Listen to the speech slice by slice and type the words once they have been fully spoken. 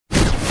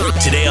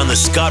Today on the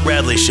Scott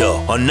Radley Show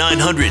on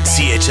 900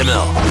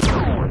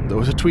 CHML. There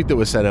was a tweet that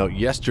was sent out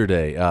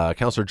yesterday.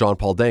 Councillor John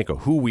Paul Danko,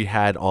 who we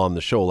had on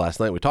the show last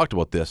night, we talked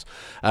about this,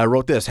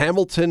 wrote this: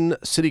 Hamilton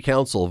City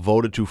Council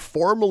voted to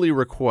formally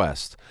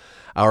request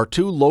our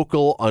two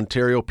local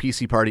Ontario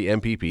PC Party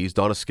MPPs,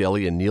 Donna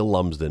Skelly and Neil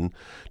Lumsden,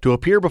 to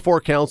appear before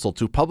Council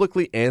to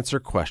publicly answer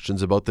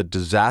questions about the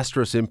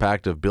disastrous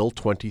impact of Bill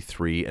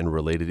 23 and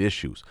related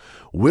issues.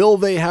 Will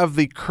they have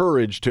the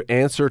courage to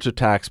answer to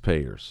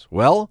taxpayers?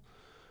 Well,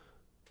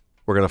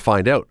 we're going to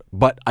find out.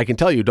 But I can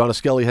tell you, Donna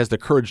Skelly has the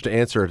courage to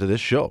answer to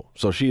this show.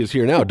 So she is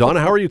here now. Donna,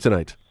 how are you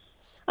tonight?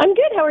 I'm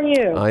good. How are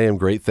you? I am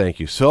great, thank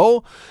you.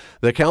 So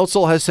the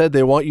council has said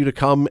they want you to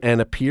come and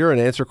appear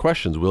and answer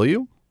questions. Will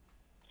you?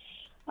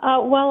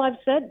 Well, I've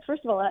said,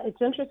 first of all,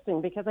 it's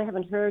interesting because I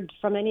haven't heard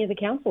from any of the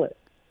councillors.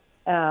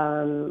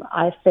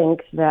 I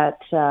think that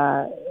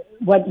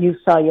what you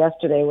saw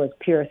yesterday was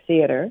pure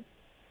theater.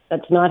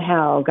 That's not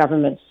how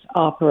governments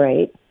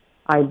operate.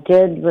 I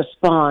did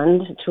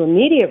respond to a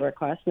media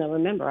request. Now,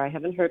 remember, I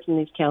haven't heard from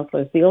these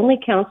councillors. The only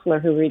councillor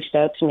who reached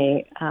out to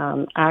me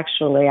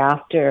actually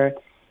after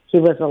he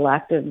was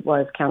elected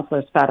was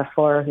Councillor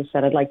Spatafora, who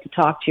said, I'd like to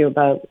talk to you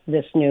about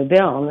this new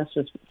bill. And this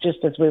was just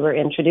as we were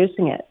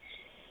introducing it.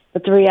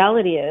 But the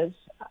reality is,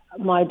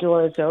 my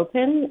door is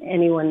open.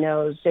 Anyone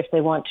knows if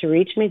they want to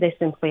reach me, they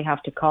simply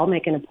have to call,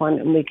 make an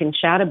appointment, and we can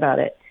chat about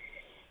it.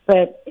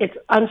 But it's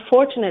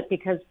unfortunate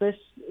because this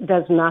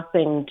does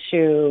nothing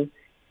to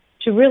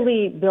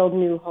really build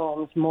new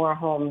homes, more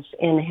homes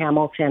in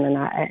Hamilton. And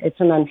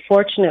it's an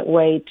unfortunate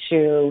way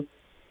to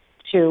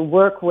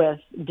work with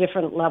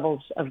different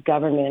levels of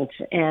government.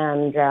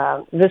 And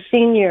the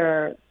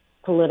senior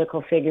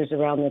political figures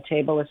around the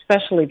table,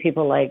 especially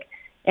people like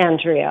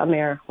Andrea,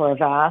 Mayor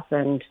Horvath,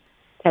 and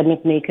Ted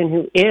McMeekin,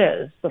 who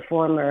is the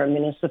former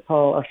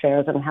Municipal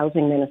Affairs and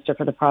Housing Minister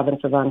for the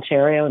province of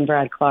Ontario, and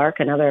Brad Clark,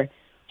 another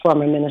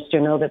former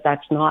minister, know that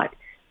that's not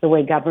the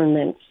way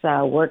governments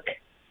work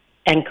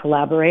and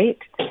collaborate.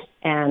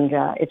 And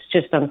it's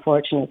just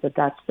unfortunate that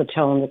that's the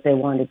tone that they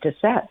wanted to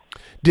set.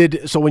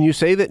 So when you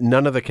say that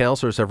none of the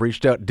councillors have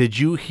reached out, did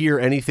you hear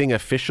anything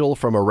official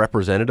from a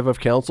representative of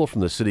council, from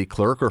the city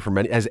clerk, or from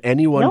has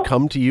anyone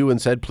come to you and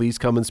said, please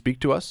come and speak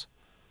to us?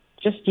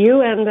 Just you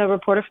and a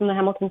reporter from the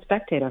Hamilton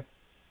Spectator.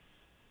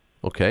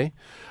 Okay.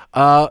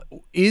 Would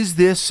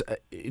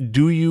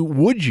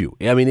you,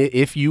 I mean,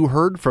 if you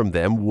heard from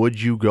them,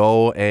 would you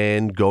go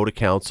to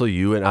council?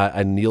 You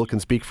and Neil can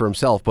speak for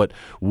himself, but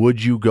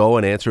would you go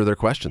and answer their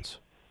questions?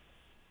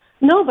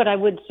 No, but I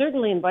would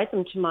certainly invite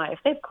them to if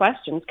they have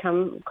questions,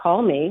 come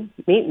call me,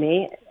 meet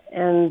me,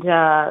 and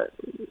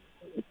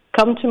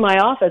come to my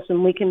office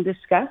and we can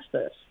discuss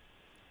this.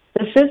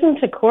 This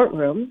isn't a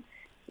courtroom.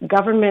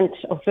 Government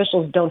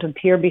officials don't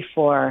appear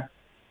before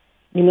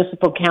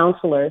municipal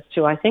councillors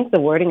to, I think the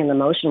wording in the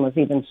motion was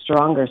even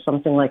stronger,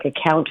 something like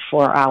account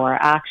for our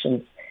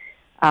actions.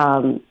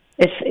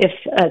 If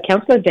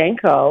Councillor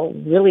Danko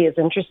really is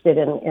interested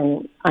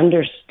in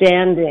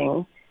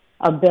understanding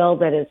a bill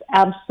that is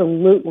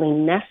absolutely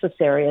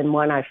necessary and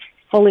one I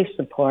fully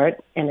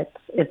support, and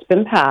it's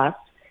been passed,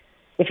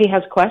 if he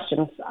has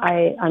questions,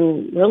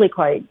 I'm really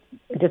quite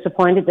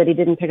disappointed that he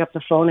didn't pick up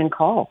the phone and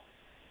call.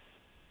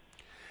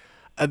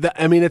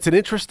 I mean, it's an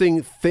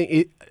interesting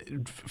thing.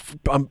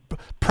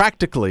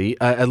 Practically,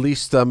 at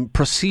least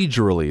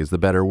procedurally is the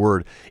better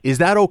word. Is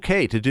that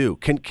okay to do?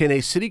 Can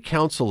a city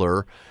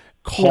councillor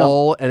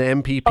call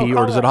an MPP,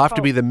 or does it have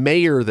to be the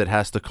mayor that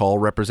has to call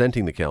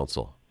representing the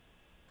council?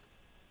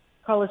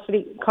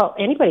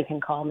 Anybody can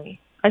call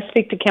me. I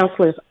speak to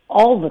councillors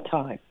all the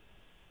time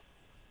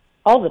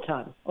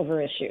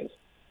over issues.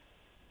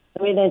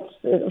 I mean,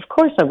 of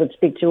course I would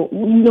speak to,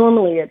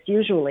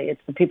 usually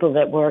it's the people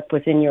that work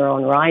within your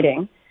own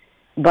riding,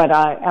 but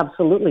I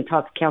absolutely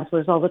talk to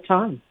councillors all the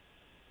time.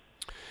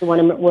 You want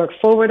to work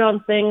forward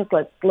on things?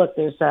 Look,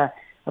 there's a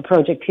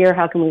project here.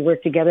 How can we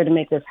work together to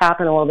make this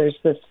happen? Oh, there's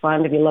this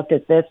fund. Have you looked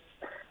at this?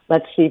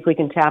 Let's see if we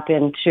can tap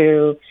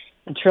into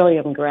a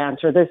Trillium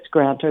grant or this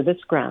grant or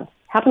this grant.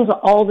 Happens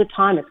all the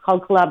time. It's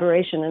called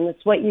collaboration, and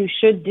it's what you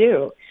should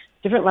do.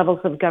 Different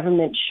levels of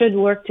government should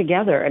work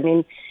together. I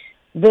mean,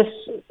 this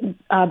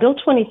Bill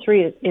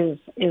 23 is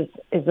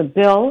a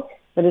bill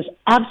that is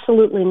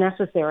absolutely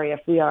necessary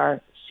if we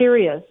are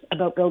serious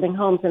about building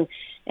homes.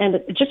 And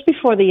just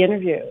before the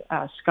interview,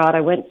 Scott, I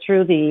went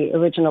through the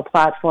original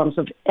platforms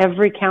of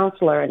every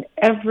councillor, and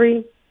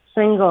every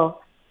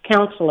single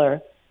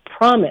councillor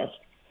promised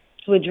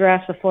to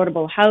address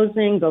affordable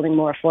housing, building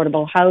more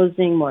affordable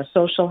housing, more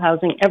social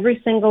housing, every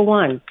single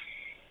one.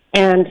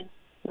 And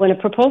when a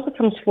proposal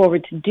comes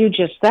forward to do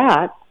just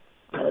that,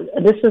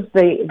 this is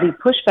the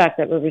pushback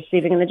that we're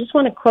receiving. And I just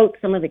want to quote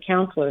some of the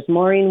councillors.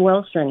 Maureen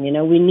Wilson,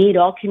 we need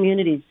all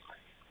communities,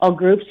 all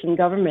groups and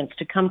governments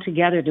to come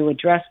together to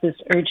address this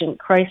urgent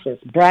crisis.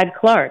 Brad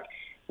Clark,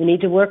 we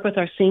need to work with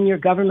our senior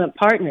government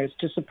partners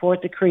to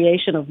support the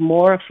creation of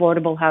more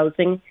affordable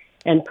housing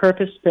and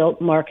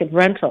purpose-built market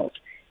rentals.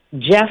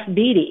 Jeff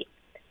Beattie,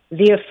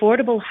 the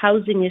affordable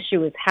housing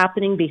issue is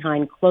happening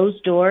behind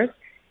closed doors,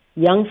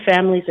 Young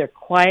families are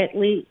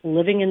quietly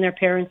living in their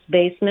parents'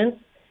 basements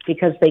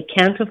because they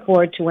can't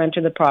afford to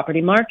enter the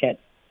property market.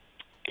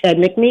 Ted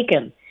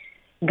McMeekin,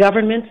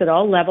 governments at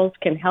all levels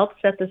can help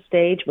set the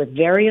stage with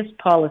various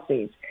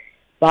policies,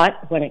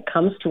 but when it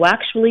comes to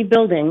actually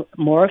building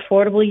more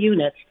affordable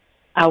units,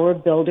 our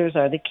builders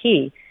are the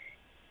key.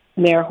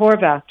 Mayor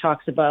Horvath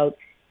talks about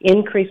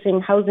increasing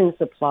housing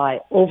supply,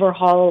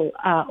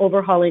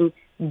 overhauling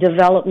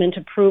development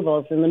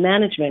approvals in the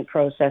management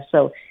process.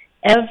 So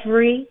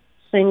every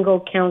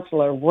single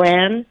councillor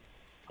ran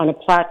on a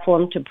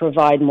platform to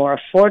provide more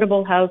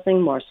affordable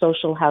housing, more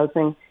social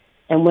housing.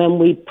 And when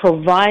we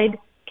provide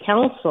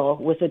council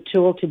with a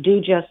tool to do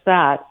just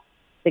that,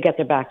 they get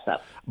their backs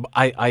up.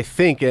 I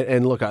think,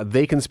 and look,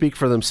 they can speak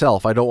for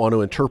themselves. I don't want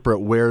to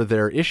interpret where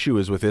their issue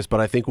is with this, but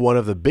I think one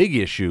of the big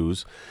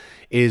issues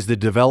is the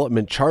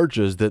development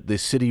charges that the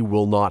city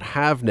will not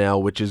have now,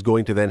 which is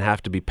going to then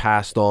have to be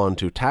passed on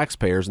to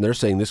taxpayers. And they're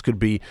saying this could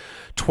be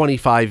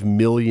 $25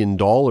 million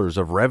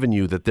of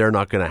revenue that they're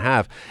not going to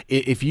have.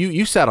 If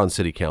you sat on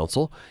city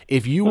council,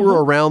 if you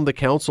were around the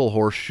council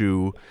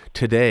horseshoe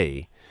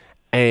today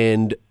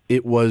and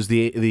it was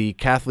the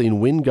Kathleen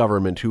Wynne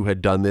government who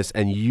had done this,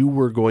 and you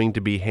were going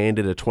to be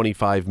handed a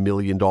 $25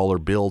 million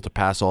bill to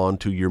pass on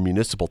to your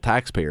municipal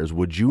taxpayers,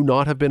 would you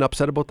not have been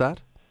upset about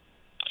that?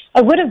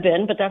 I would have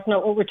been, but that's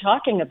not what we're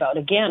talking about.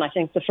 Again, I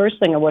think the first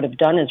thing I would have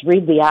done is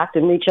read the act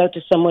and reach out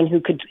to someone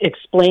who could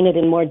explain it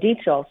in more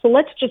detail. So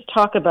let's just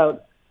talk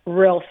about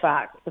real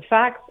facts. The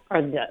facts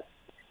are this.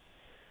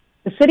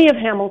 The city of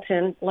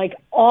Hamilton, like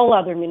all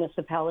other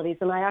municipalities,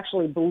 and I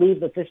actually believe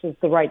that this is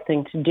the right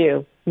thing to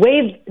do,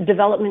 waived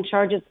development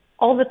charges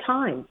all the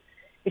time.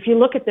 If you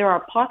look at, there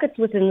are pockets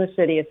within the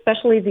city,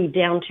 especially the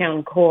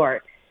downtown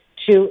core,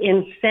 to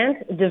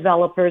incent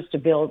developers to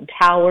build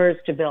towers,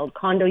 to build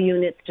condo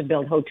units, to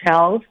build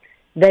hotels.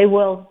 They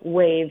will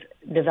waive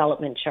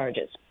development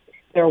charges.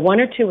 There are one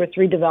or two or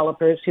three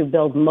developers who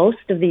build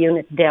most of the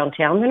units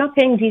downtown. They're not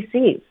paying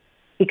DCs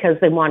because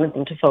they wanted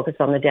them to focus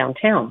on the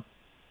downtown.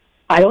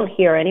 I don't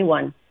hear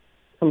anyone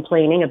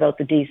complaining about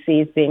the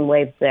DCs being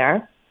waived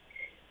there.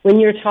 When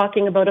you're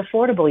talking about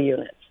affordable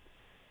units,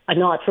 a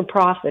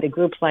not-for-profit, a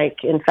group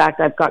like, in fact,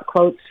 I've got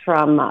quotes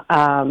from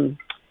the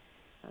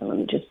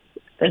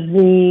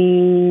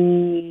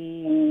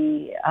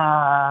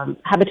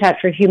Habitat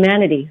for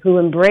Humanity, who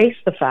embrace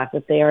the fact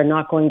that they are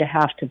not going to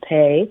have to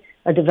pay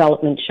a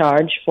development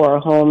charge for a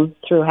home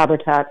through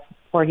Habitat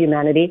for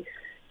Humanity.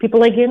 People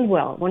like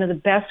Indwell, one of the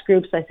best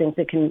groups, I think,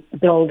 that can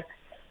build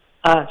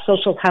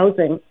social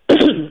housing,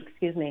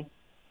 excuse me,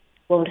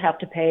 won't have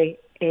to pay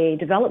a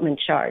development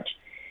charge.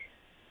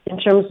 In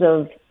terms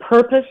of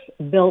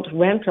purpose-built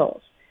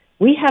rentals,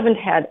 we haven't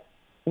had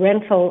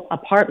rental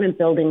apartment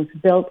buildings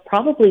built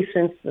probably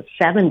since the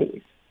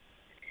 70s.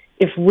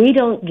 If we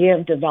don't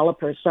give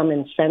developers some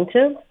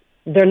incentive,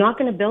 they're not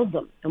going to build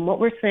them. And what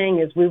we're saying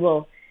is we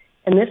will,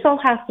 and this all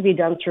has to be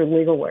done through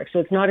legal work, so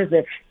it's not as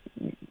if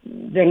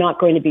they're not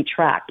going to be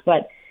tracked,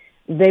 but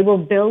they will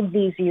build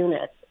these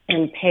units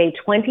and pay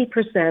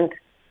 20%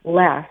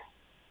 less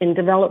in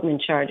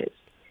development charges.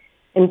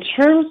 In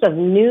terms of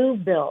new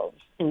builds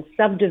in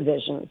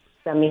subdivisions,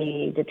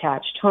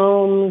 semi-detached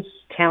homes,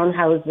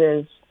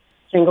 townhouses,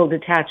 single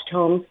detached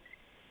homes,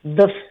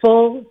 the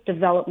full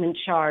development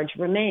charge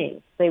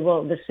remains.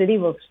 The city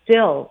will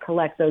still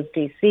collect those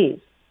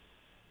DCs.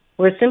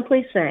 We're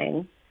simply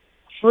saying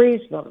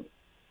freeze them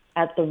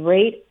at the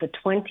rate, the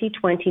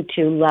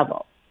 2022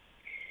 level.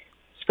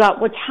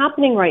 Scott, what's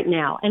happening right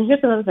now, and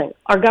here's another thing,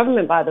 our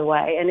government, by the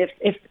way, and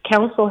if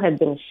council had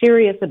been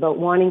serious about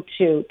wanting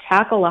to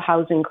tackle a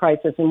housing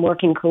crisis and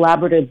working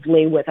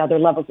collaboratively with other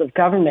levels of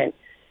government,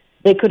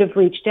 they could have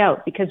reached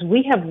out, because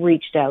we have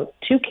reached out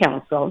to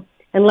council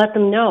and let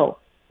them know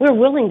we're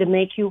willing to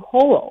make you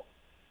whole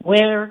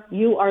where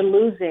you are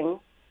losing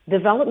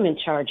development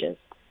charges.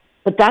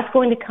 But that's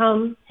going to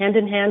come hand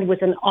in hand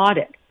with an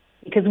audit,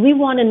 because we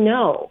want to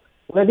know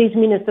where these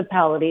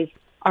municipalities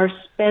are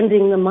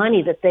spending the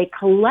money that they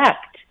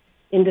collect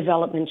in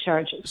development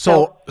charges.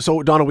 So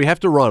Donna, we have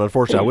to run,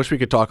 unfortunately. I wish we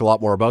could talk a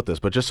lot more about this,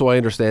 but just so I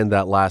understand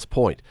that last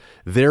point,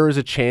 there is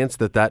a chance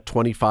that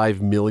 $25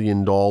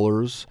 million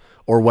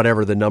or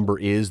whatever the number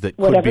is that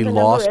could be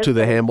lost to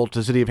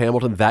the city of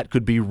Hamilton, that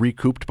could be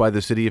recouped by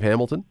the city of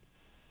Hamilton?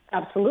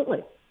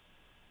 Absolutely.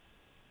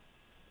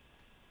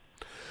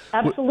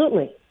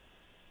 Absolutely.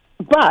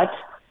 But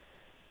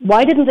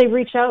why didn't they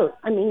reach out?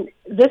 I mean,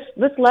 this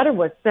letter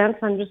was sent,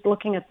 I'm just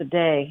looking at the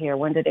day here.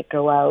 When did it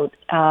go out?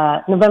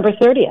 November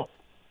 30th.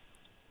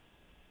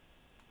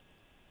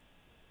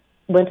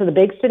 Went to the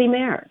big city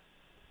mayors.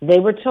 They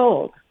were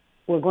told,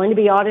 we're going to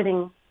be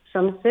auditing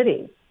some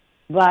cities,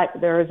 but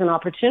there is an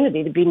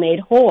opportunity to be made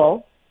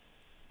whole.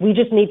 We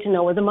just need to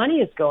know where the money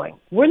is going.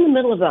 We're in the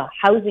middle of a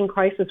housing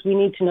crisis. We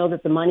need to know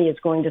that the money is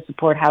going to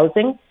support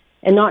housing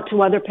and not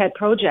to other pet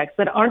projects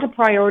that aren't a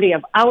priority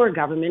of our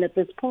government at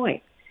this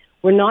point.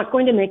 We're not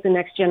going to make the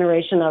next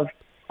generation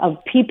of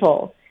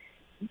people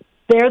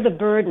bear the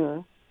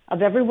burden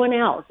of everyone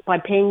else by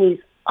paying these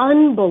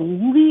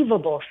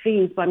unbelievable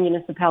fees by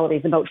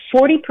municipalities. About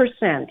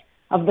 40%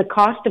 of the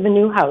cost of a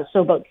new house.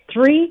 So about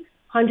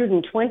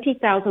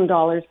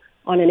 $320,000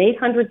 on an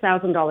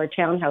 $800,000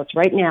 townhouse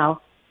right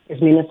now is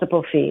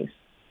municipal fees.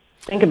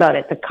 Think about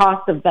it, the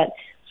cost of that.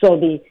 So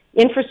the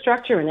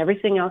infrastructure and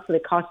everything else that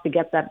it costs to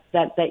get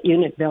that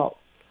unit built.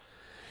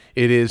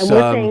 It is. And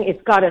we're saying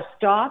it's got to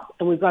stop,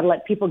 and we've got to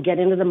let people get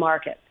into the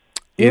market.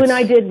 You and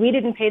I we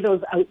didn't pay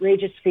those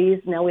outrageous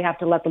fees. Now we have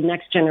to let the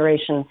next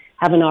generation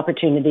have an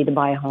opportunity to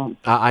buy a home.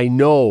 I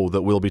know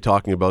that we'll be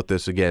talking about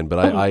this again,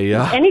 but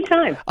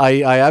anytime.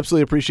 I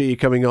absolutely appreciate you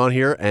coming on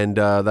here, and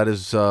that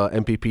is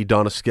MPP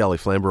Donna Skelly,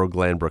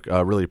 Flamborough-Glanbrook.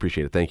 Really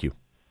appreciate it. Thank you.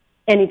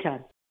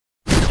 Anytime.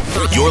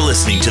 You're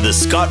listening to the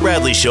Scott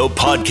Radley Show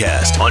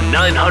podcast on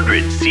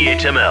 900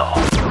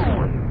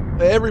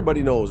 CHML.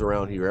 Everybody knows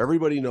around here.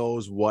 Everybody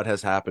knows what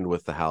has happened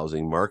with the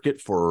housing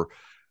market for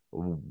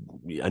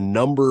a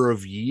number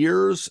of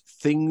years.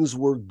 Things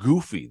were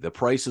goofy. The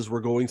prices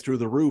were going through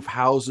the roof.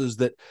 Houses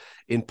that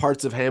in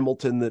parts of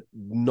Hamilton that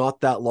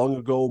not that long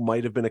ago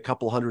might have been a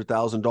couple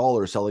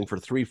 $100,000 selling for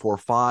 3, 4,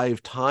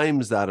 5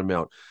 times that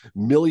amount.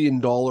 $1 million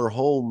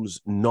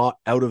homes, not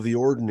out of the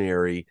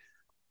ordinary.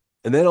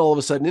 And then all of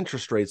a sudden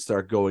interest rates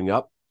start going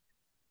up.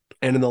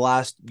 And in the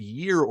last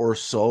year or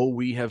so,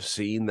 we have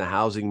seen the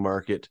housing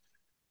market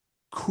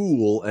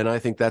cool. And I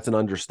think that's an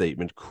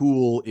understatement.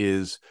 Cool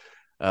is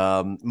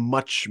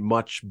much,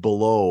 much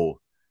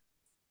below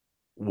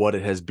what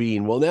it has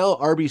been. Well, now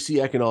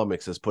RBC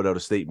Economics has put out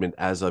a statement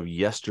as of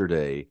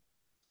yesterday,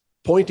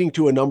 pointing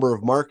to a number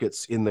of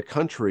markets in the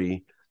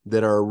country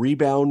that are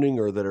rebounding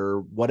or that are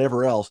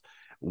whatever else.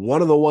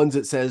 One of the ones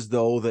that says,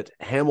 though, that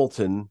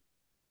Hamilton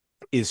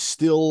is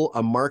still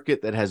a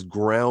market that has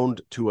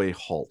ground to a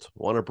halt. I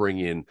want to bring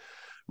in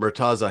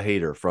Murtaza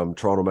Haider from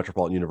Toronto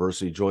Metropolitan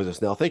University, joins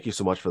us now. Thank you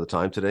so much for the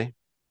time today.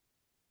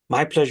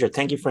 My pleasure.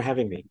 Thank you for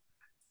having me.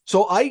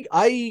 So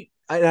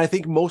I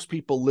think most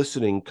people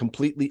listening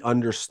completely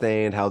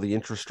understand how the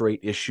interest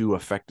rate issue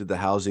affected the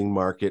housing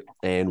market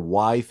and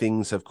why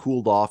things have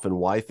cooled off and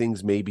why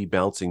things may be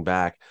bouncing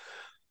back.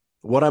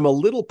 What I'm a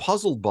little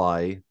puzzled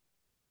by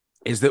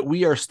is that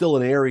we are still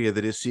an area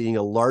that is seeing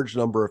a large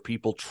number of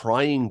people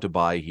trying to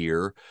buy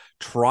here,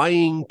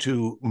 trying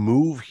to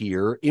move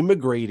here,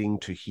 immigrating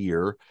to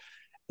here.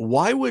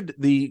 Why would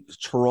the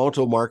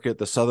Toronto market,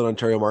 the Southern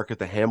Ontario market,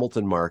 the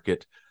Hamilton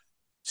market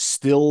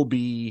still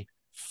be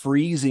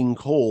freezing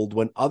cold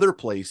when other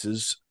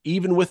places,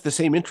 even with the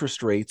same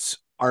interest rates,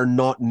 are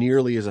not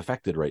nearly as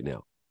affected right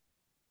now?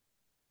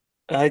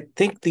 I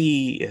think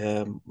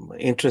the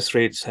interest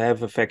rates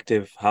have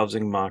affected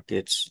housing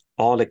markets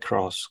all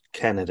across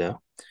Canada,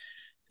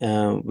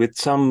 with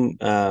some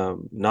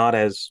not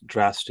as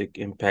drastic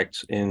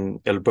impacts in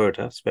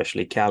Alberta,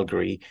 especially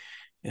Calgary,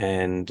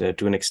 and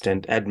to an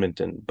extent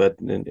Edmonton, but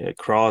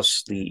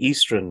across the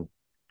eastern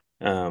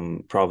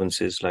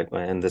provinces like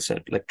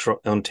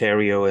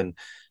Ontario and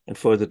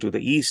further to the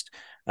east,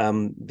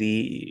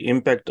 the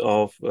impact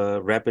of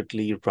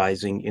rapidly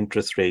rising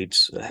interest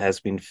rates has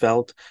been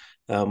felt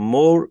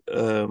more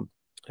in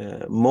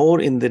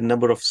the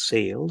number of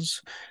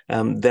sales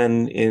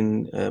than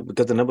in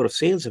because the number of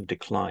sales have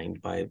declined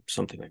by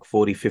something like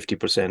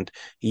 40-50%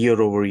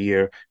 year over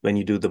year when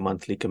you do the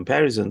monthly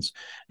comparisons,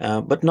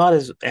 but not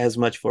as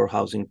much for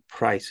housing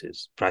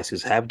prices.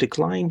 Prices have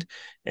declined,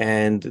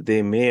 and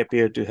they may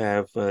appear to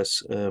have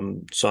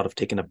sort of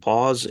taken a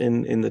pause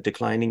in the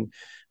declining,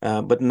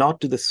 but not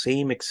to the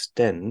same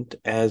extent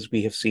as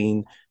we have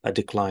seen a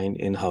decline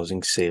in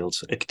housing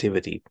sales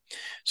activity.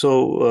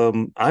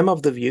 So I'm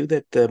of the view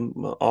that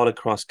all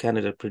across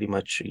Canada, pretty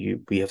much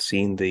we have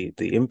seen the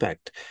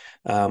impact.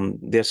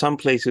 There are some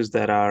places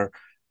that are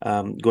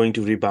going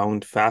to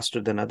rebound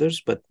faster than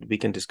others, but we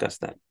can discuss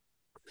that.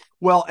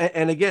 Well,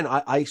 and again,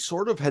 I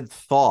sort of had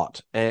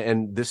thought,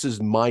 and this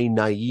is my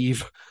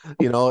naive,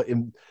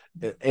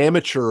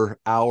 amateur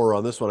hour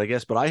on this one, I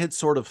guess, but I had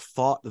sort of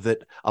thought that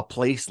a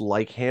place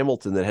like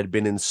Hamilton that had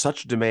been in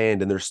such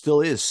demand, and there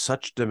still is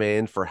such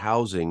demand for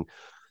housing,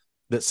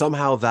 that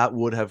somehow that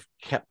would have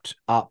kept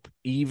up,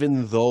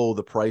 even though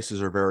the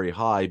prices are very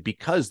high,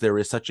 because there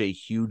is such a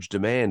huge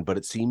demand, but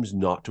it seems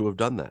not to have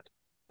done that.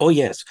 Oh,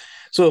 yes.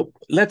 So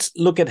let's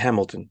look at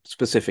Hamilton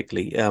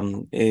specifically.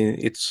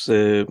 Its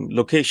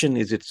location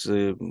is its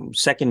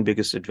second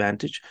biggest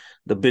advantage.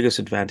 The biggest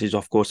advantage,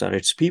 of course, are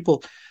its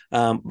people.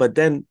 But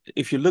then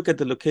if you look at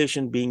the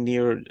location being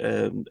near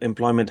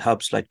employment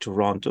hubs like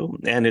Toronto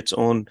and its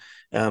own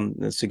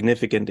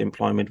significant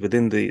employment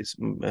within the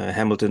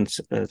Hamilton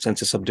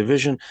census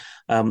subdivision,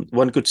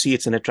 one could see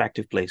it's an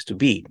attractive place to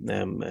be.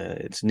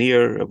 It's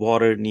near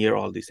water, near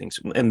all these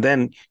things. And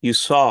then you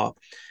saw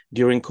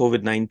during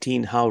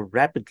COVID-19 how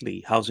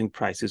rapidly housing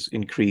prices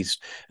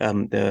increased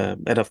at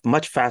a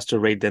much faster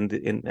rate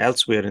than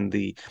elsewhere in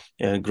the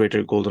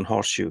Greater Golden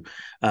Horseshoe,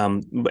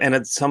 and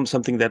it's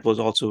something that was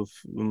also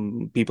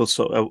people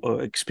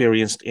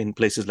experienced in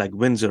places like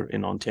Windsor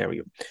in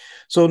Ontario.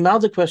 So now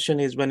the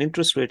question is, when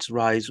interest rates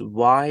rise,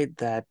 why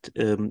that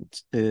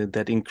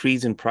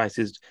increase in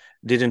prices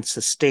didn't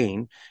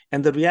sustain?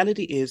 And the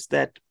reality is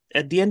that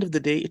at the end of the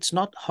day, it's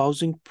not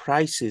housing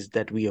prices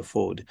that we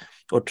afford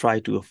or try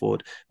to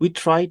afford. We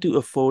try to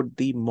afford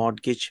the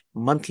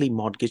monthly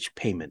mortgage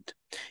payment.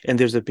 And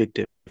there's a big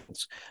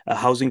difference.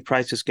 Housing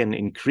prices can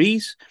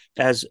increase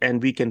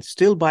and we can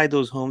still buy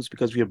those homes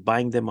because we are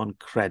buying them on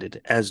credit,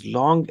 as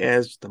long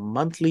as the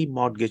monthly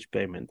mortgage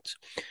payments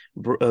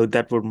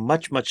that were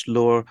much, much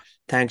lower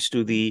thanks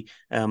to the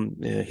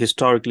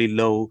historically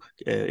low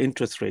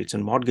interest rates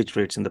and mortgage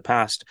rates in the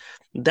past,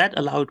 that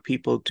allowed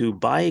people to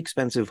buy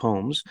expensive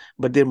homes,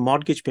 but their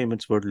mortgage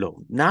payments were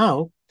low.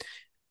 Now,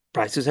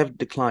 prices have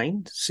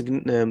declined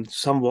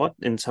somewhat,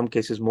 in some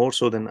cases more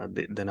so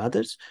than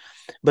others.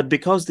 But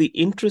because the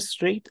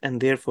interest rate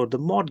and therefore the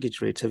mortgage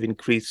rates have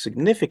increased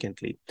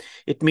significantly,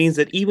 it means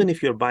that even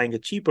if you're buying a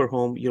cheaper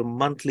home, your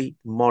monthly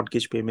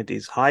mortgage payment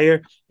is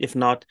higher, if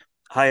not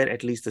higher,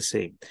 at least the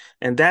same.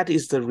 And that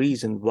is the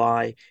reason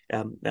why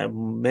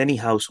many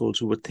households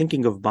who were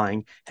thinking of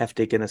buying have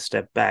taken a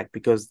step back,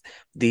 because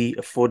the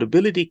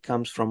affordability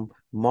comes from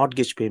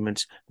mortgage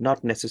payments,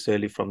 not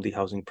necessarily from the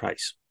housing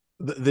price.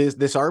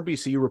 This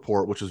RBC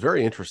report, which is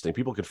very interesting,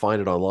 people can find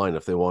it online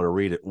if they want to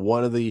read it.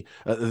 One of the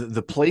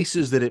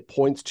places that it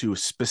points to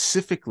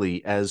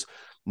specifically as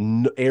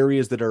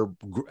areas that are,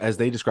 as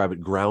they describe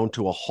it, ground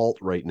to a halt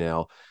right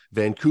now: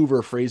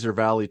 Vancouver, Fraser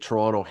Valley,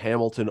 Toronto,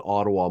 Hamilton,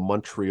 Ottawa,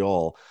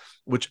 Montreal,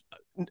 which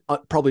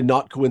probably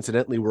not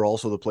coincidentally were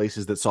also the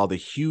places that saw the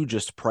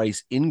hugest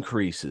price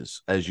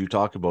increases, as you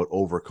talk about,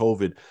 over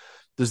COVID.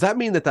 Does that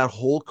mean that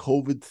whole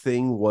COVID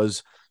thing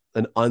was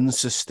an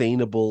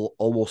unsustainable,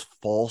 almost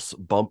false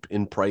bump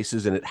in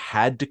prices, and it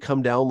had to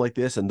come down like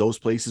this, and those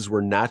places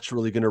were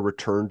naturally going to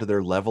return to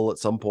their level at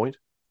some point?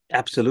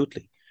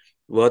 Absolutely.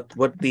 What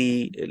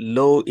the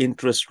low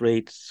interest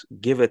rates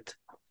giveth,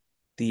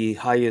 the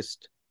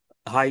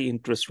high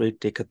interest rate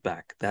taketh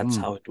back. That's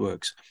how it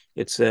works.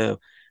 It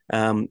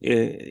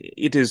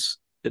is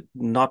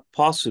not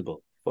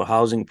possible for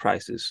housing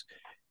prices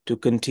to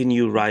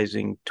continue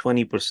rising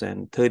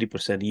 20%,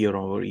 30% year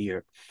over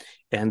year.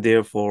 And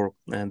therefore,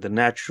 the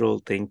natural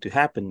thing to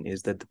happen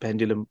is that the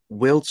pendulum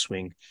will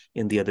swing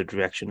in the other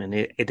direction, and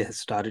it has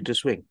started to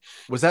swing.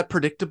 Was that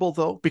predictable,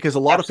 though? Because a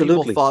lot of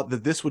people thought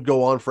that this would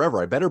go on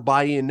forever. I better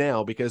buy in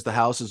now because the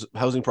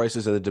housing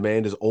prices and the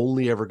demand is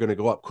only ever going to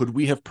go up. Could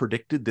we have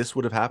predicted this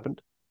would have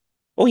happened?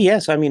 Oh,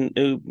 yes. I mean,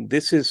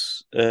 this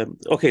is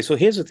okay. So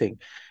here's the thing.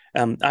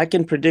 I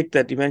can predict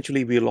that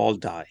eventually we'll all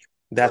die.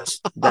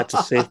 That's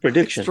a safe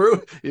prediction. It's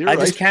true. I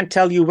just can't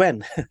tell you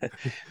when.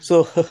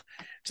 So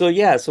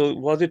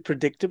was it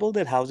predictable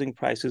that housing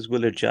prices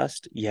will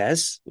adjust?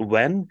 Yes.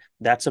 When?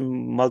 That's a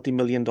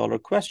multi-million-dollar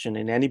question,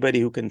 and anybody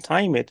who can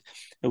time it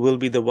will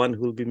be the one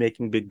who will be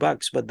making big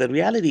bucks. But the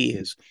reality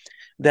is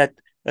that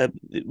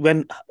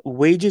when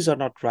wages are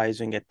not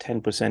rising at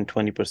 10%,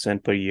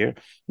 20% per year,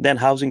 then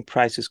housing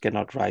prices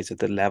cannot rise at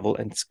the level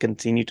and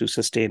continue to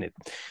sustain it.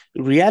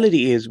 The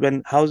reality is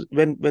when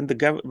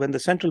the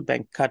central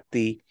bank cut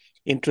the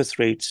interest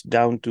rates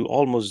down to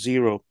almost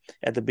zero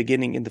at the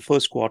beginning in the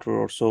first quarter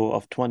or so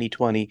of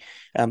 2020,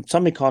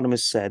 some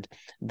economists said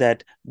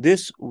that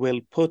this will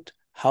put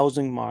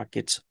housing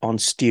markets on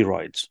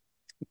steroids,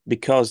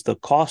 because the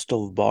cost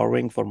of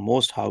borrowing for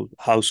most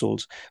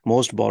households,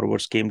 most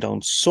borrowers, came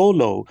down so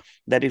low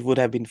that it would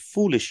have been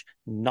foolish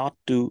not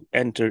to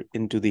enter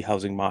into the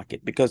housing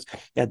market, because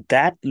at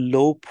that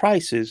low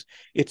prices,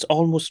 it's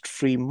almost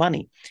free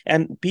money.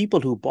 And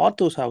people who bought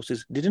those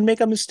houses didn't make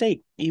a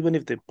mistake. Even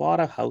if they bought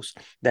a house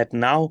that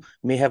now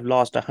may have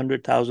lost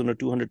 $100,000 or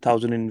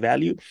 $200,000 in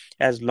value,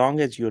 as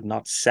long as you're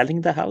not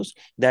selling the house,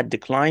 that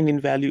decline in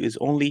value is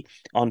only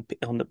on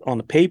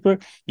the paper.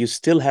 You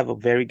still have a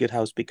very good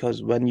house,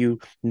 because when you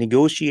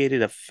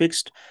negotiated a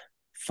fixed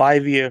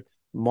 5-year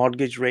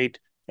mortgage rate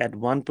at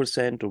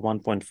 1% or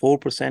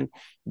 1.4%,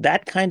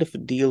 that kind of a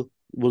deal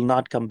will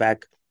not come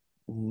back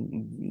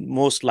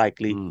most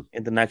likely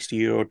in the next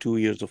year or 2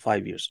 years or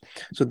 5 years.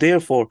 So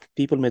therefore,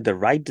 people made the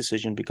right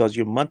decision, because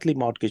your monthly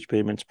mortgage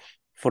payments,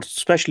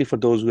 especially for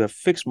those who have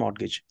fixed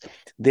mortgage,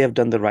 they have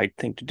done the right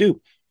thing to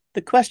do.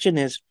 The question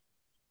is,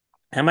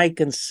 am I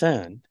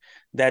concerned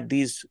that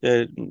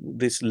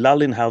this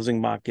lull in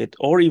housing market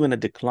or even a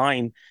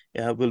decline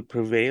will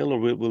prevail, or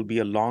will be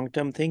a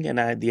long-term thing?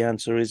 And the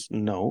answer is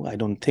no. I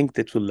don't think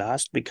that will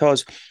last,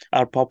 because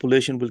our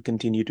population will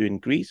continue to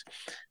increase.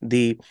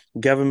 The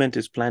government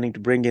is planning to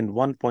bring in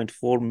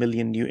 1.4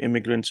 million new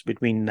immigrants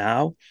between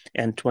now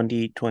and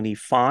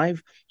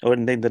 2025, or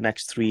in the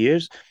next 3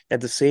 years.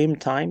 At the same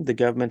time, the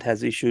government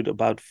has issued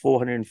about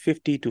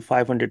 450 to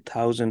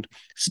 500,000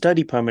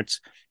 study permits,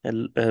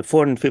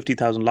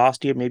 450,000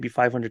 last year, maybe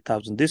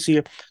 500,000 this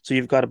year. So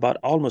you've got about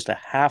almost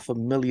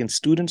 500,000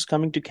 students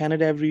coming to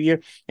Canada every year,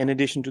 in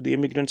addition to the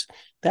immigrants.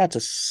 That's a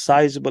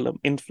sizable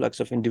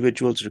influx of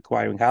individuals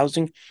requiring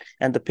housing.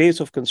 And the pace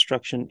of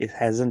construction, it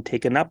hasn't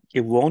taken up.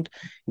 It won't,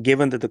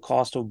 given that the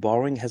cost of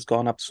borrowing has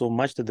gone up so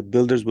much that the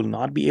builders will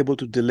not be able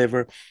to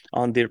deliver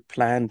on their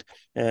planned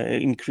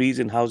increase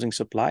in housing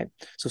supply.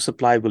 So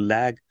supply will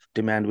lag.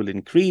 demand will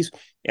increase,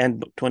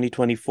 and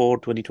 2024,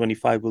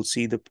 2025 will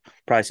see the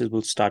prices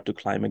will start to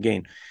climb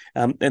again.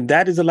 And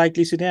that is a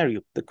likely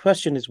scenario. The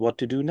question is what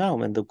to do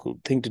now. And the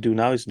thing to do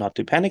now is not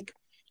to panic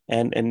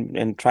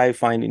and try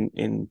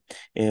finding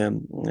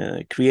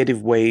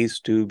creative ways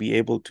to be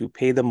able to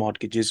pay the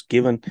mortgages,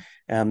 given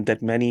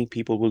that many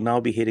people will now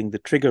be hitting the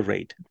trigger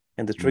rate.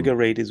 And the trigger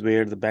rate is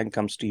where the bank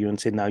comes to you and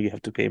say, now you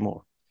have to pay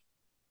more.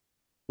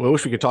 Well, I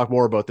wish we could talk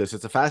more about this.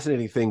 It's a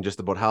fascinating thing just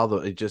about how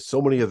just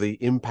so many of the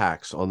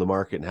impacts on the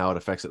market and how it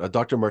affects it.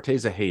 Dr.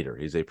 Marteza Haider,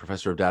 he's a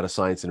professor of data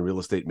science and real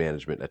estate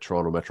management at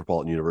Toronto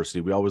Metropolitan University.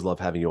 We always love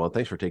having you on.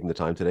 Thanks for taking the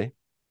time today.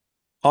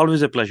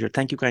 Always a pleasure.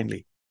 Thank you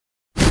kindly.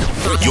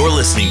 You're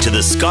listening to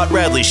the Scott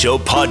Radley Show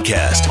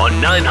podcast on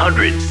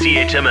 900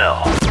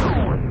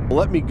 CHML.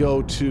 Let me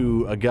go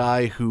to a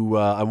guy who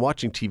I'm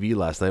watching TV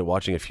last night,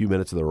 watching a few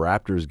minutes of the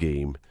Raptors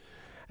game,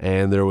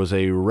 and there was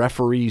a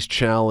referee's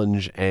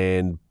challenge,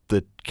 and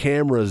the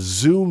camera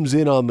zooms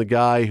in on the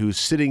guy who's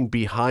sitting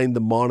behind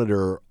the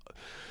monitor,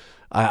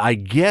 I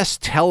guess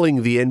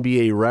telling the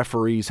NBA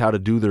referees how to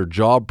do their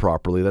job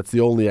properly. That's the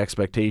only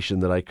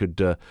expectation that I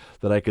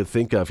could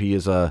think of. He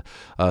is a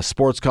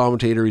sports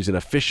commentator. He's an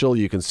official.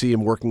 You can see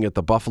him working at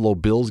the Buffalo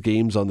Bills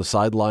games on the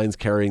sidelines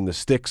carrying the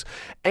sticks.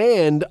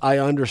 And I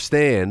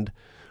understand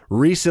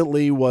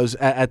recently was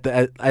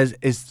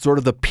as sort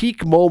of the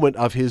peak moment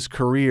of his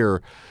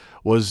career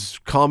was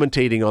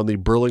commentating on the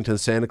Burlington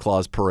Santa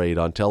Claus parade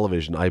on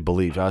television, I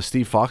believe.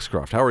 Steve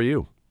Foxcroft, how are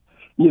you?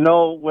 You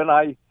know,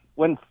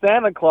 when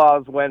Santa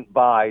Claus went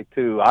by,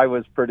 too, I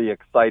was pretty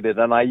excited,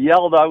 and I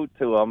yelled out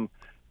to him,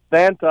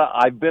 Santa,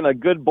 I've been a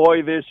good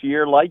boy this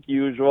year like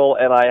usual,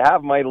 and I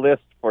have my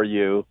list for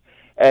you.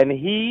 And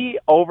he,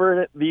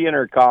 over the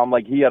intercom,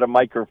 like he had a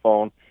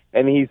microphone,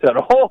 and he said,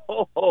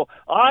 oh,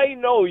 I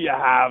know you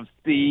have,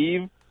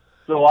 Steve.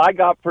 So I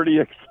got pretty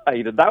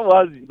excited. That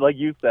was, like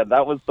you said,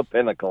 that was the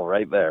pinnacle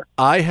right there.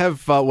 I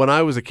have, when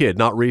I was a kid,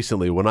 not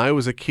recently, when I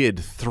was a kid,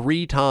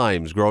 3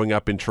 times growing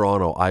up in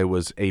Toronto, I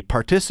was a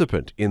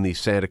participant in the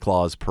Santa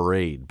Claus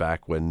parade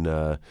back when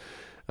I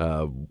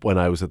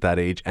was at that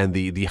age. And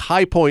the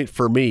high point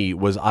for me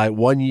was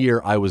one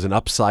year I was an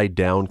upside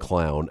down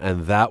clown,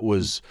 and that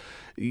was...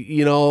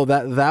 You know,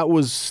 that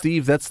was,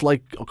 Steve, that's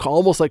like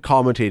almost like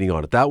commentating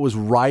on it. That was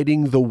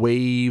riding the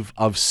wave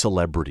of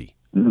celebrity.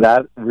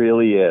 That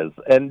really is.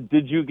 And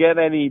did you get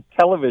any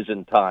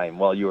television time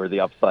while you were the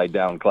upside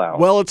down clown?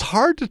 Well, it's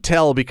hard to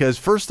tell because,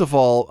 first of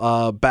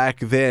all, back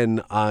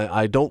then,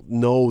 I don't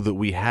know that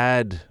we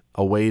had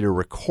a way to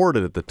record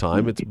it at the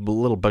time. It's a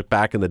little bit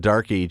back in the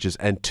dark ages.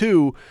 And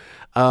 2,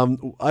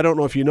 I don't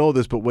know if you know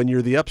this, but when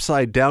you're the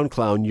upside down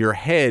clown, your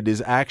head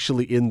is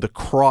actually in the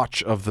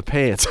crotch of the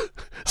pants.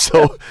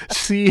 So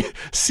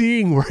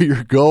seeing where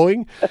you're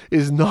going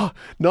is not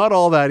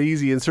all that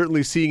easy. And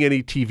certainly seeing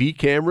any TV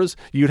cameras,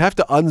 you'd have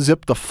to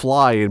unzip the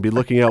fly and be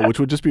looking out, which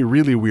would just be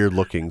really weird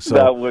looking. So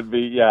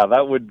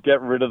that would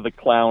get rid of the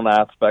clown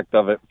aspect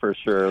of it for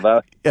sure.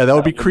 That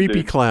would be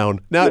creepy clown.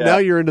 Now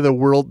you're into the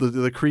world,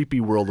 the creepy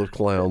world of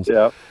clowns.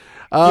 Yeah.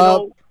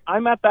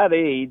 I'm at that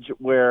age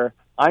where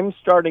I'm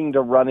starting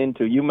to run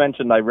into, you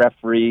mentioned I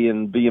referee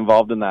and be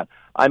involved in that.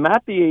 I'm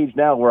at the age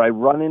now where I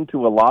run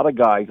into a lot of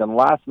guys, and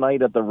last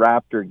night at the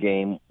Raptor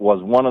game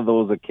was one of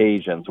those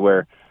occasions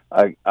where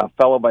a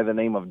fellow by the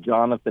name of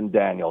Jonathan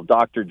Daniel,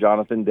 Dr.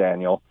 Jonathan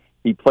Daniel,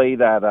 he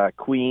played at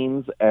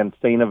Queens and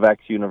St. FX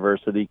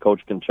University,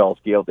 Coach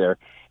Konchalski out there,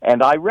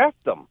 and I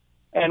reffed him,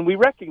 and we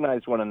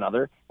recognized one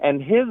another,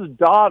 and his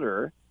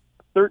daughter,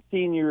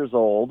 13 years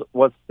old,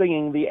 was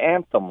singing the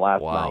anthem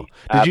last night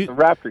at the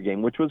Raptor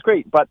game, which was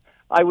great. But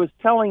I was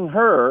telling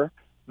her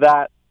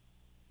that,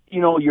 you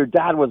know, your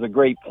dad was a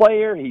great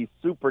player, he's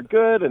super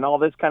good and all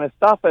this kind of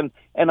stuff, and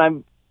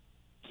I'm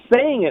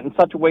saying it in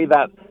such a way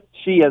that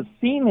she has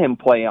seen him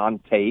play on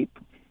tape,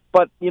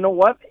 but you know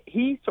what?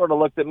 He sort of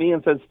looked at me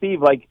and said,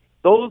 Steve, like,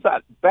 those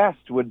at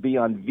best would be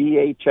on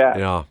VHS.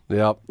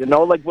 Yeah. You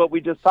know, like what we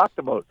just talked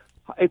about.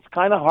 It's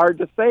kind of hard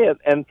to say it,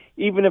 and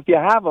even if you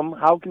have them,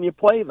 how can you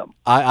play them?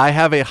 I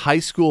have a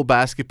high school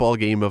basketball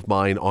game of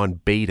mine on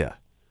beta.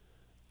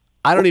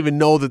 I don't even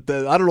know that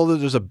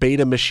there's a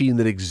beta machine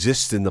that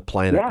exists in the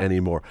planet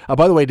anymore.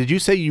 By the way, did you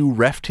say you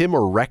reffed him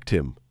or wrecked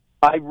him?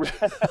 I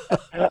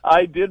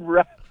did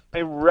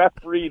I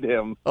refereed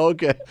him.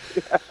 Okay.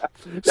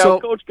 Now,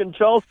 Coach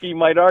Konchalski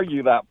might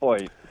argue that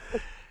point.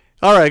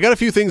 All right, I got a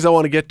few things I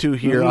want to get to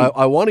here.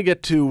 I want to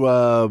get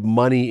to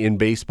money in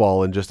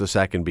baseball in just a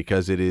second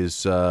because it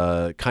is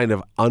kind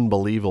of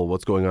unbelievable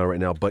what's going on right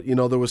now. But, you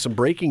know, there was some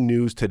breaking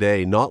news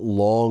today, not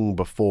long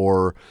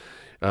before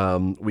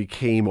we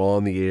came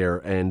on the air,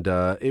 and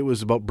it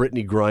was about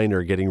Brittany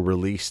Griner getting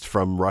released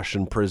from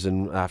Russian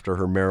prison after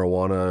her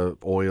marijuana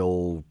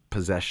oil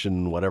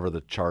possession, whatever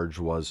the charge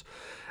was.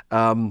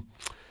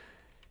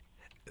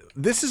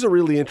 This is a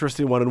really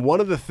interesting one, and one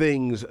of the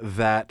things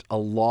that a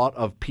lot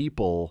of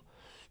people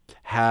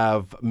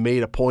have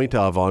made a point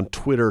of on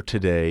Twitter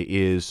today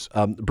is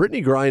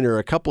Brittany Griner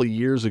a couple of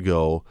years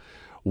ago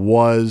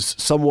was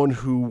someone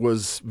who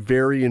was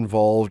very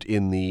involved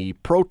in the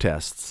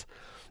protests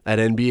at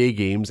NBA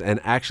games and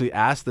actually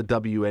asked the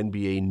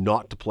WNBA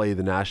not to play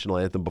the national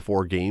anthem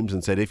before games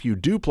and said, if you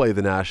do play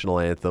the national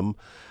anthem,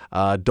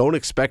 don't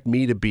expect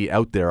me to be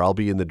out there. I'll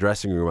be in the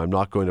dressing room. I'm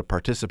not going to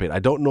participate. I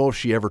don't know if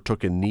she ever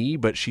took a knee,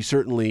 but she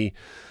certainly,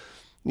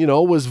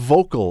 was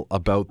vocal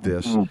about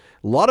this. A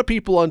lot of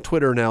people on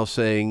Twitter now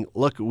saying,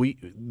 look,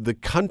 the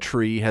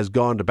country has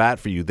gone to bat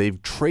for you. They've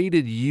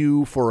traded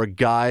you for a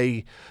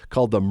guy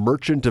called the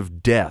Merchant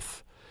of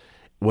Death.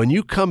 When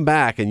you come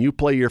back and you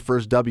play your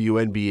first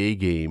WNBA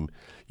game,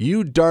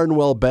 you darn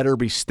well better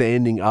be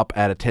standing up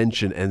at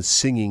attention and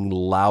singing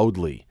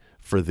loudly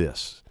for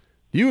this.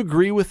 Do you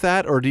agree with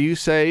that, or do you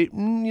say,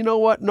 you know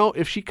what? No,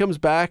 if she comes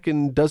back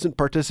and doesn't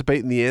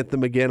participate in the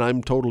anthem again,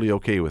 I'm totally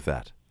okay with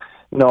that?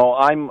 No,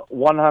 I'm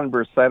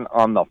 100%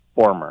 on the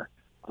former.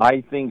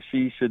 I think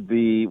she should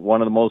be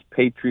one of the most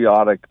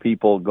patriotic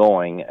people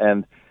going,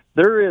 and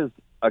there is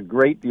a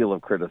great deal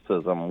of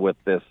criticism with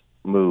this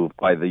move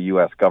by the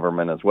U.S.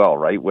 government as well,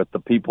 right, with the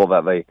people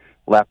that they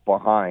left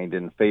behind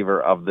in favor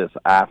of this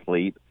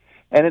athlete.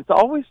 And it's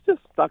always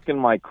just stuck in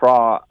my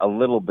craw a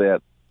little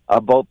bit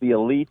about the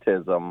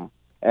elitism.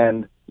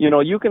 And,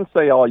 you can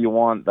say all you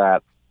want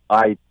that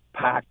I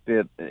packed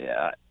it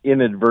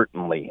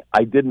inadvertently.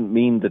 I didn't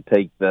mean to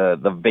take the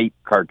vape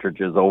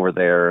cartridges over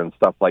there and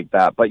stuff like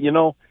that. But,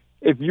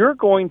 if you're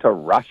going to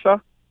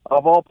Russia,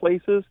 of all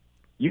places,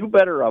 you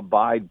better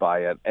abide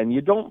by it, and you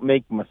don't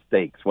make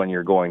mistakes when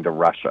you're going to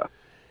Russia.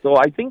 So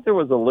I think there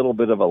was a little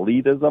bit of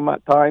elitism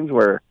at times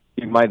where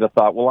you might have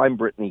thought, well, I'm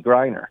Brittany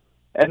Griner.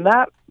 And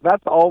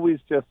that's always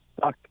just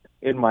stuck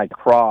in my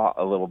craw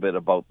a little bit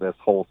about this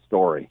whole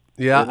story.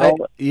 Yeah,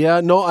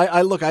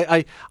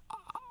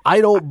 I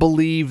don't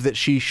believe that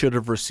she should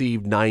have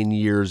received 9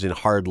 years in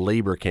hard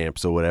labor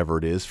camps or whatever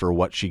it is for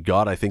what she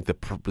got. I think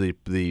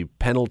the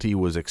penalty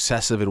was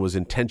excessive and was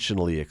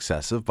intentionally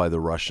excessive by the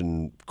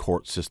Russian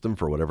court system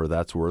for whatever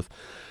that's worth.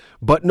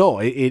 But no,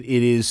 it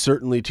is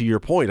certainly to your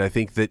point. I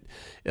think that,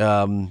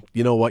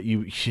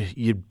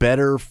 you'd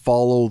better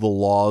follow the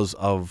laws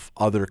of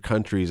other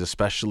countries,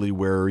 especially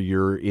where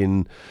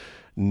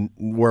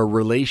where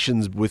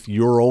relations with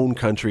your own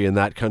country and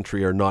that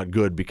country are not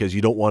good, because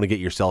you don't want to get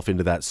yourself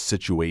into that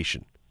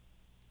situation.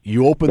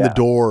 You open the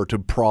door to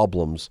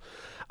problems.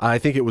 I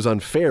think it was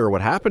unfair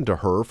what happened to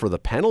her for the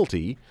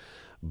penalty,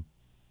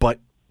 but,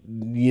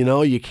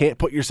 you can't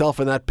put yourself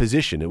in that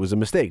position. It was a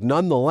mistake,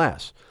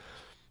 nonetheless.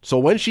 So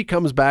when she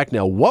comes back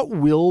now, what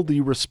will the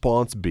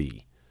response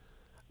be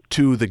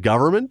to the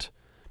government,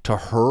 to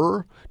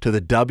her, to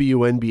the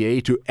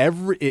WNBA, to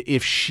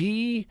if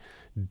she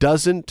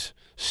doesn't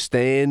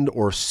stand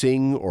or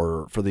sing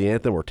or for the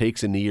anthem or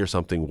takes a knee or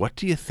something, what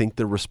do you think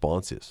the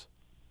response is?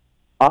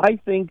 I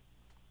think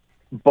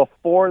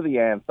before the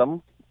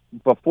anthem,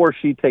 before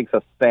she takes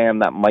a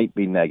stand that might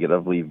be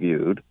negatively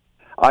viewed,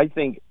 I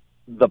think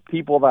the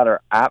people that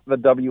are at the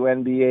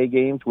WNBA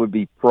games would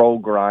be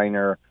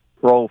pro-Griner,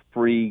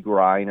 pro-free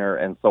Griner,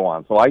 and so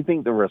on. So I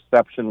think the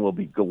reception will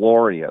be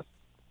glorious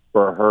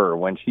for her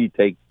when she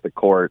takes the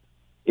court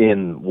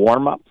in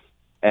warm-ups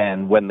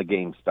and when the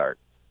game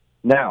starts.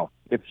 Now,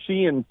 if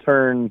she in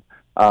turn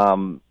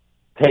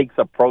takes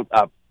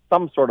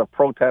some sort of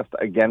protest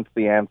against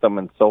the anthem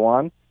and so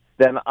on,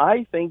 then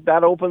I think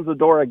that opens the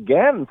door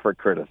again for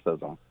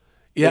criticism.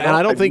 Yeah,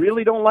 and I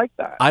really don't like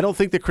that. I don't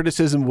think the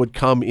criticism would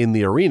come in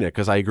the arena,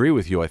 because I agree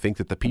with you. I think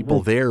that the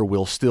people there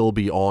will still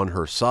be on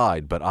her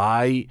side. But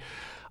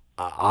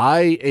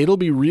it'll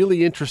be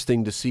really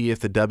interesting to see if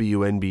the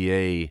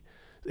WNBA,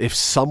 if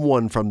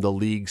someone from the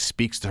league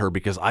speaks to her,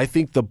 because I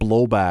think the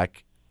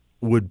blowback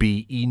would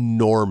be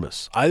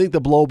enormous. I think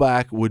the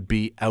blowback would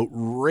be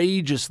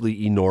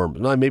outrageously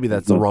enormous. No, maybe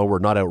that's the wrong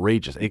word, not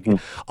outrageous.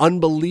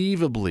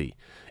 Unbelievably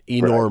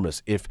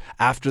enormous. Right. If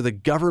after the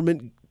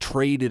government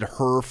traded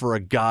her for a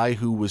guy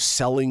who was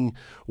selling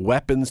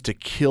weapons to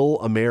kill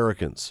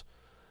Americans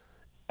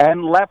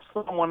and left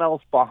someone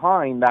else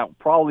behind that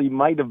probably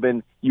might have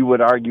been, you would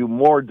argue,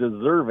 more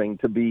deserving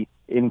to be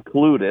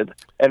included.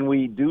 And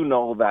we do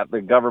know that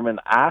the government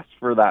asked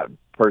for that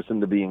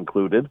person to be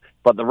included,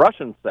 but the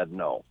Russians said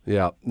no.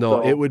 Yeah,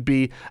 no, so it would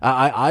be.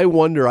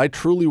 I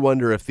truly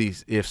wonder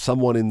if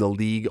someone in the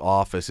league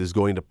office is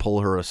going to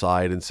pull her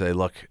aside and say,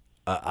 "Look,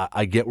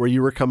 I get where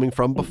you were coming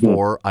from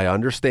before. I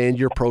understand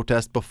your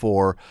protest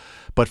before,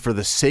 but for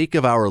the sake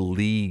of our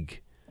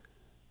league,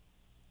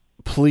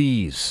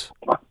 please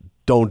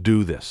don't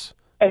do this."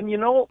 And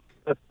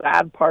the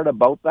sad part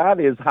about that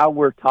is how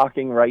we're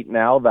talking right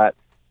now, that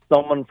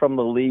someone from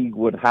the league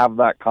would have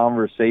that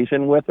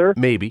conversation with her.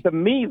 Maybe. To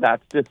me,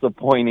 that's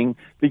disappointing,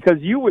 because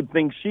you would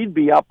think she'd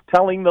be up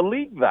telling the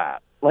league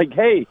that. Like,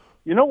 hey,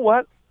 you know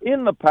what?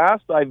 In the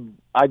past,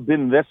 I've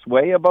been this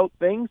way about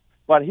things,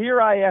 but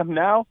here I am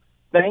now.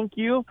 Thank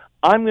you.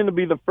 I'm going to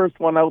be the first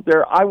one out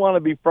there. I want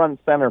to be front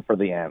center for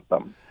the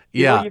anthem.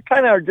 Yeah, you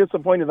kind of are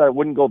disappointed that it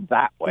wouldn't go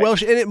that way. Well,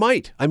 and it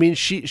might. I mean,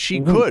 she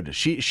could.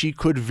 She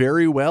could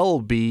very well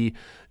be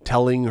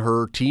telling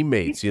her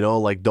teammates,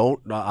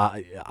 don't.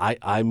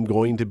 I'm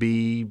going to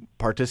be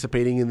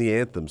participating in the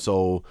anthem,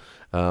 so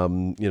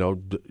Don't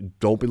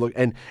be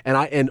looking.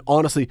 And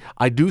honestly,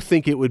 I do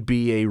think it would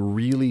be a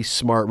really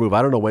smart move.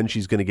 I don't know when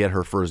she's going to get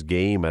her first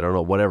game. I don't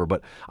know, whatever.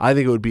 But I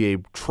think it would be a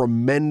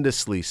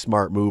tremendously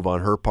smart move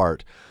on her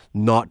part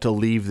not to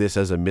leave this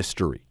as a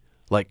mystery.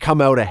 Like, come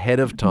out ahead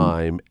of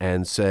time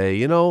and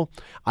say,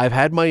 I've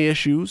had my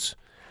issues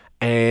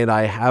and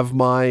I have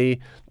my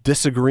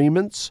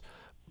disagreements,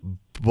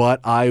 but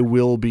I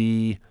will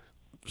be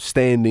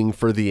standing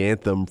for the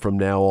anthem from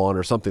now on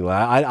or something like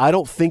that. I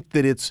don't think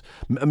that it's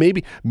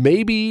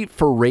maybe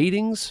for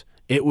ratings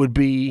it would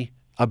be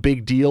a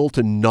big deal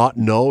to not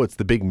know. It's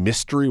the big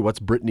mystery. What's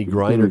Brittany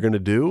Griner going to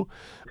do?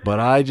 But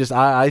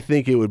I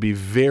think it would be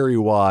very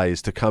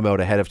wise to come out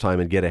ahead of time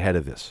and get ahead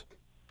of this.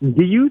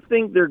 Do you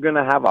think they're going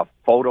to have a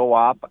photo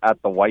op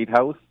at the White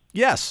House?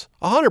 Yes,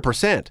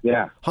 100%.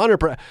 Yeah.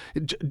 100%.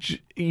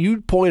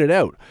 You pointed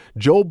out,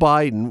 Joe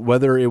Biden,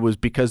 whether it was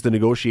because the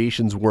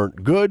negotiations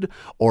weren't good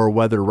or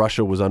whether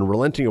Russia was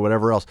unrelenting or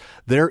whatever else,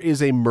 there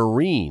is a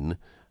Marine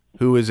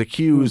who is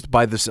accused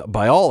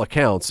by all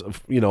accounts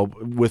of,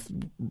 with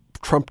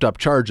trumped up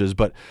charges,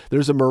 but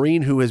there's a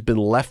Marine who has been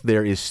left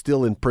there, is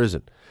still in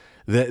prison.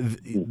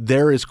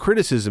 There is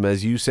criticism,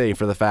 as you say,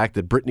 for the fact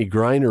that Brittany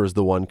Griner is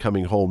the one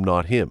coming home,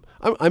 not him.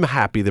 I'm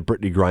happy that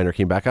Brittany Griner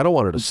came back. I don't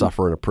want her to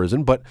suffer in a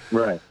prison, but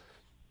right.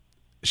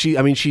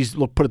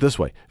 Look, put it this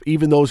way.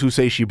 Even those who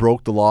say she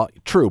broke the law,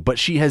 true, but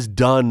she has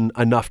done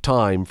enough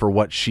time for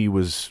what she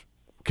was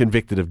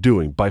convicted of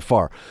doing, by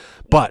far.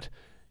 But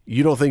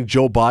you don't think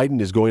Joe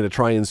Biden is going to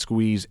try and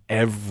squeeze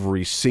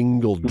every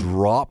single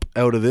drop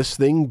out of this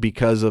thing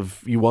because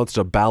he wants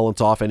to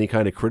balance off any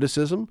kind of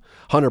criticism?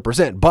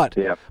 100%.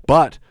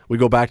 But we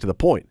go back to the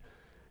point.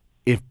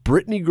 If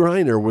Brittany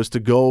Griner was to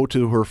go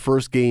to her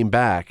first game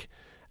back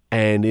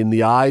and in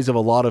the eyes of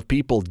a lot of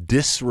people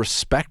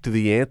disrespect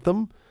the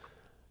anthem,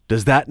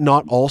 does that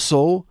not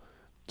also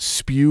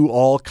spew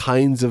all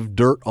kinds of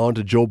dirt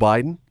onto Joe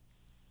Biden?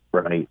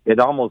 Right. It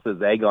almost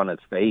is egg on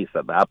its face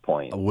at that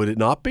point. Would it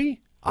not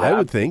be? Yeah, I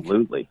would think.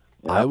 Absolutely.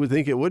 Yeah. I would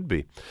think it would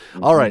be.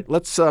 All right,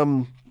 let's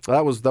that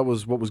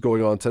was what was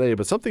going on today,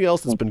 but something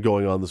else that's been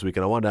going on this week,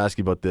 and I wanted to ask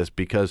you about this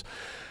because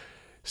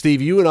Steve,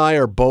 you and I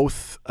are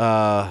both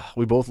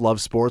we both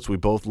love sports. We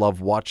both love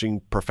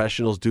watching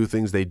professionals do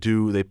things they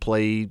do. They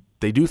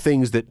do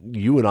things that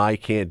you and I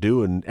can't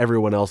do and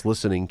everyone else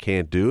listening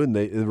can't do, and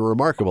they're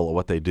remarkable at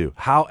what they do.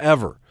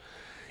 However,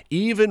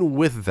 even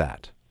with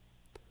that,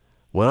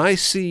 when I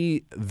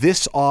see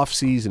this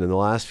offseason in the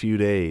last few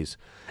days,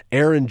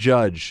 Aaron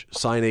Judge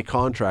sign a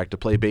contract to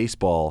play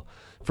baseball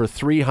for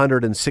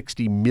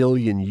 $360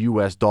 million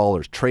US.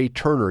 Trey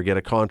Turner get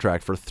a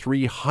contract for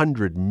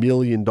 $300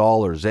 million.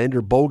 Xander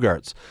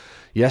Bogaerts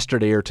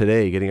yesterday or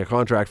today getting a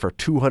contract for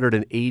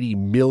 $280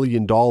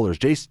 million.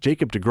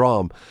 Jacob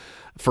deGrom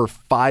for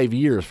 5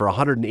 years for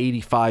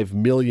 $185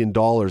 million.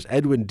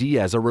 Edwin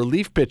Diaz, a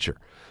relief pitcher,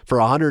 for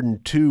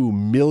 $102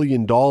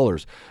 million.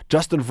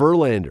 Justin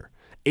Verlander,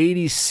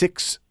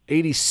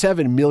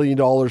 $87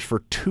 million for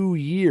 2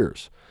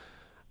 years.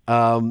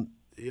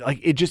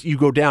 You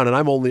go down, and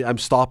I'm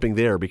stopping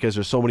there because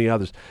there's so many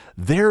others.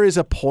 There is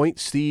a point,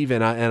 Steve,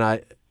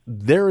 and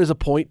there is a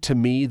point to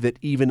me that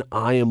even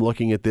I am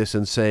looking at this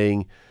and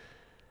saying,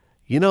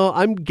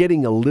 I'm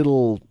getting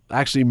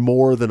actually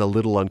more than a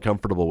little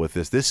uncomfortable with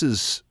this. This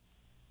is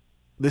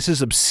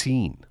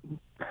obscene.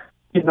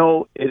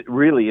 It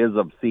really is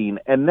obscene.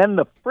 And then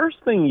the first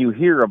thing you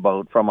hear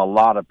about from a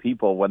lot of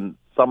people when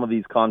some of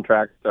these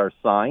contracts are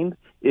signed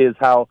is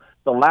how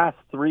the last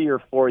 3 or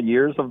 4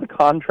 years of the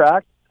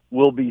contract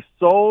will be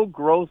so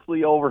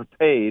grossly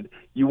overpaid,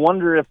 you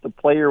wonder if the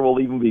player will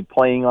even be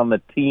playing on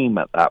the team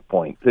at that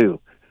point, too.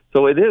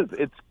 So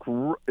it's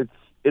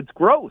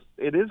gross.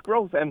 It is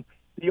gross. And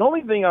the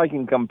only thing I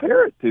can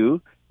compare it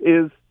to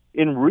is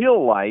in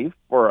real life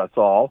for us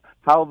all,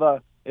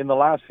 in the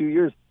last few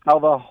years, how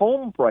the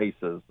home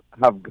prices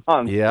have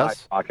gone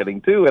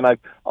skyrocketing, too. And I've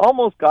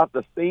almost got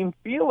the same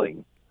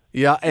feeling.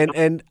 Yeah,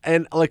 and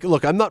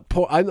look, I'm not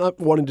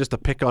wanting just to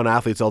pick on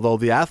athletes, although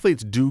the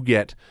athletes do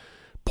get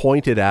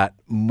pointed at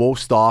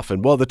most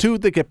often. Well, the two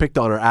that get picked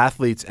on are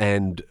athletes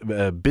and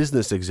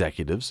business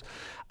executives.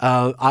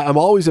 I'm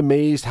always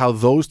amazed how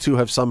those two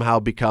have somehow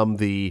become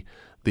the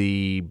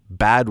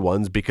bad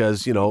ones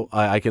because,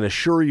 I can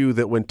assure you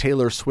that when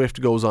Taylor Swift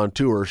goes on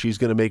tour, she's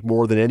going to make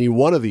more than any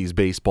one of these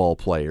baseball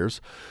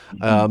players.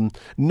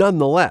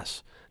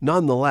 Nonetheless,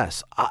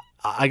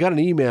 I got an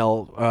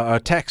email,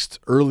 a text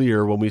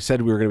earlier when we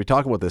said we were going to be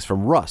talking about this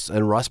from Russ,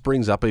 and Russ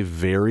brings up a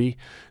very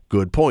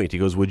good point. He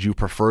goes, would you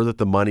prefer that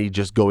the money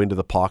just go into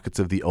the pockets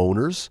of the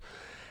owners?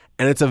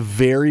 And it's a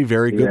very,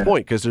 very good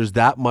point because there's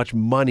that much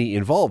money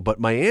involved. But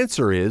my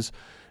answer is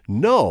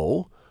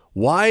no.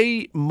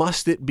 Why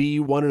must it be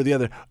one or the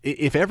other?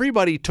 If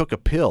everybody took a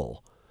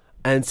pill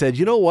and said,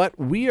 you know what,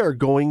 we are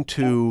going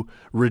to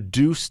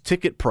reduce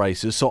ticket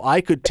prices so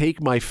I could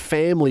take my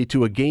family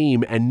to a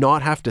game and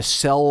not have to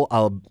sell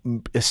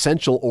an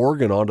essential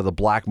organ onto the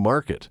black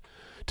market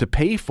to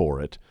pay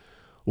for it,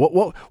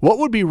 What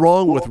would be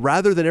wrong with,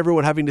 rather than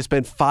everyone having to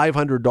spend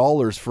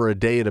 $500 for a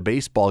day at a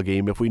baseball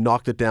game, if we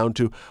knocked it down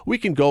to, we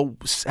can go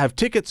have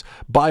tickets,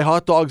 buy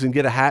hot dogs, and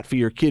get a hat for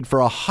your kid for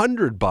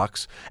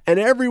 $100, and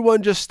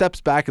everyone just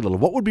steps back a little.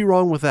 What would be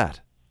wrong with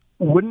that?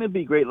 Wouldn't it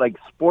be great? Like,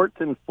 sports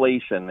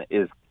inflation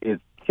is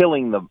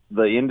killing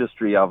the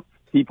industry of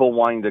people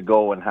wanting to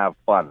go and have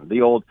fun.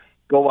 The old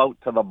go out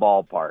to the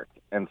ballpark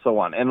and so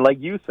on. And like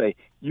you say,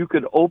 you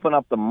could open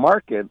up the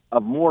market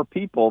of more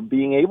people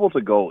being able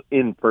to go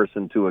in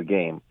person to a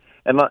game.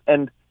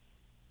 And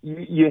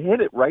you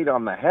hit it right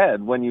on the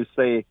head when you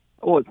say,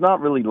 oh, it's not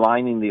really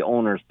lining the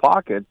owner's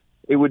pockets.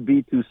 It would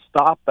be to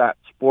stop that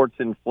sports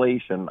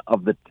inflation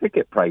of the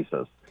ticket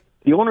prices.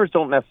 The owners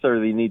don't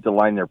necessarily need to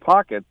line their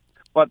pockets,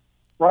 but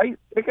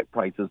ticket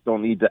prices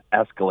don't need to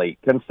escalate.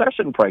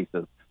 Concession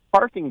prices,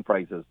 parking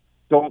prices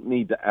don't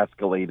need to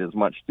escalate as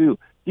much too.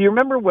 Do you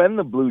remember when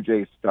the Blue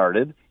Jays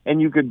started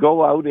and you could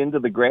go out into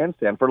the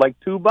grandstand for like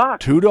 $2?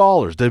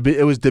 $2.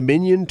 It was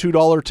Dominion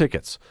 $2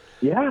 tickets.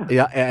 Yeah.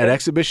 Yeah, at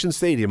Exhibition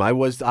Stadium. I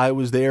was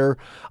there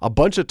a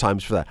bunch of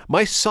times for that.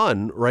 My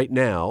son right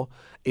now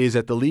is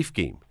at the Leaf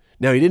game.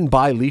 Now, he didn't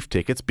buy Leaf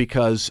tickets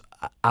because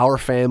our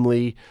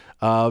family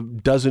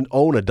doesn't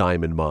own a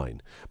diamond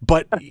mine.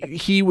 But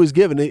he was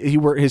given,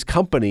 his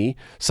company,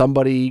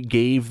 somebody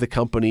gave the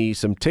company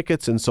some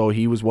tickets, and so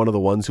he was one of the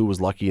ones who was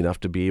lucky enough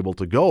to be able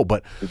to go.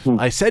 But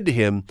I said to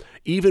him,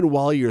 even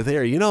while you're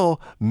there,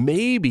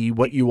 maybe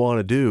what you want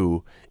to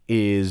do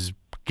is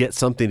get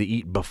something to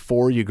eat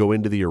before you go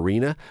into the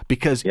arena,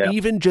 because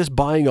even just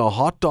buying a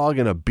hot dog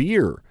and a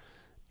beer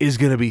is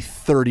going to be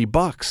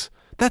 $30.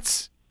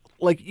 That's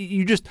like,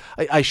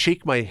 I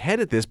shake my head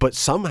at this, but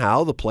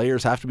somehow the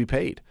players have to be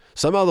paid.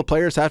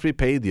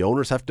 The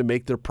owners have to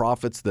make their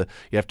profits. You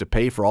have to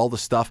pay for all the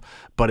stuff,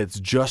 but it's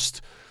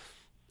just...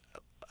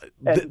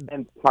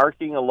 And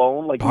parking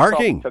alone, like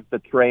parking. You took the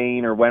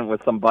train or went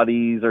with some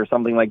buddies or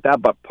something like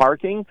that, but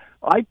parking,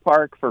 I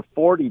park for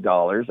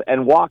 $40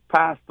 and walk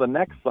past the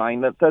next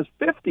sign that says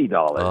 $50.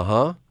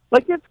 Uh-huh.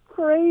 Like, it's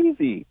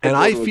crazy. And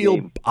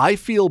I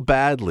feel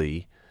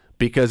badly,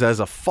 because as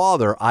a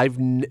father,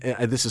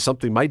 this is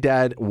something my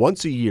dad,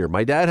 once a year,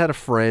 my dad had a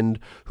friend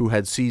who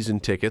had season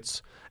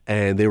tickets,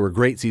 and they were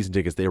great season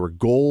tickets. They were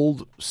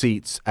gold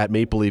seats at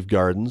Maple Leaf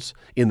Gardens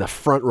in the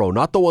front row,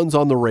 not the ones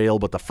on the rail,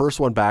 but the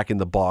first one back in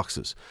the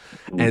boxes.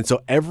 And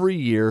so every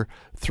year,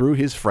 through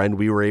his friend,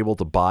 we were able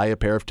to buy a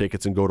pair of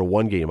tickets and go to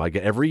one game.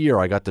 Every year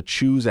I got to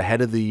choose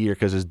ahead of the year,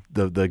 because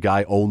the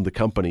guy owned the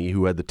company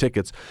who had the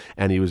tickets,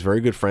 and he was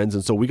very good friends.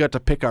 And so we got to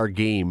pick our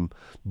game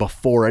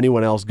before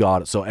anyone else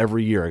got it. So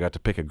every year I got to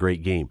pick a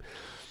great game.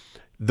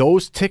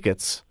 Those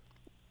tickets...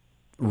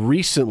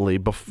 Recently,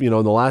 in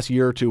the last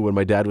year or two, when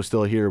my dad was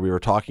still here, we were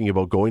talking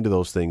about going to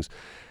those things.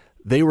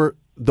 They were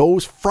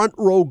those front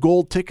row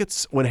gold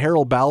tickets when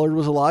Harold Ballard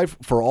was alive,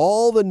 for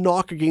all the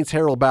knock against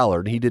Harold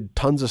Ballard. He did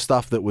tons of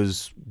stuff that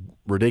was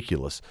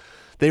ridiculous.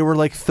 They were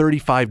like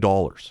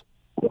 $35.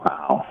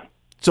 Wow.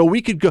 So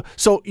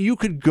you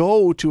could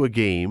go to a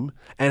game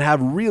and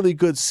have really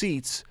good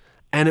seats,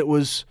 and it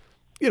was,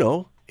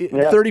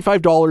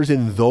 $35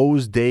 in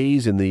those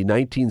days, in the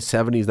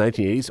 1970s,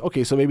 1980s.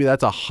 Okay, so maybe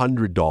that's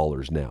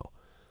 $100 now.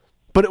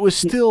 But it was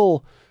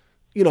still,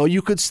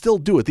 you could still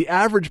do it. The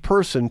average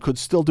person could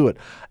still do it.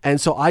 And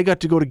so I got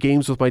to go to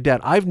games with my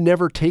dad. I've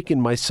never taken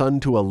my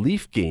son to a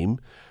Leaf game,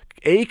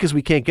 A, because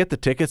we can't get the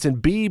tickets,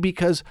 and B,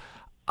 because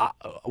I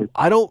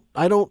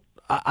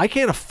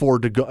can't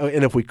afford to go.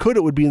 And if we could,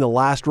 it would be in the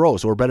last row.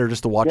 So we're better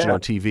just to watch it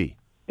on TV.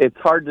 It's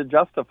hard to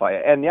justify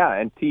it. And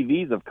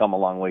TVs have come a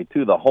long way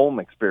too. The home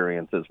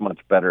experience is much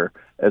better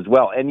as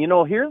well. And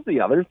here's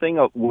the other thing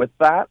with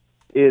that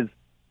is,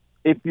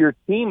 if your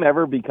team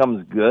ever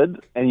becomes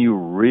good and you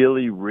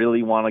really,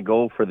 really want to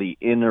go for the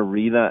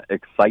in-arena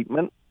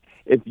excitement,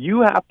 if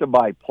you have to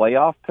buy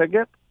playoff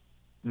tickets,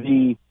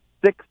 the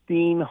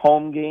 16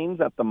 home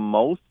games at the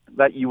most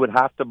that you would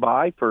have to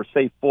buy for,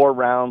 say, 4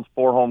 rounds,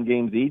 4 home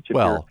games each.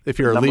 If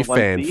you're a Leaf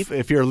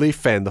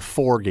fan, the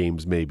 4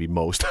 games maybe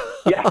most.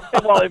 Yeah,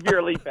 well, if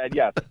you're a Leaf fan,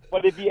 yes.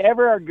 But if you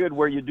ever are good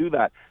where you do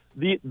that,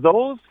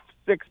 those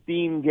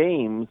 16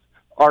 games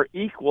are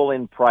equal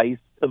in price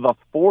to the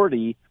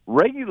 40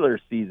 regular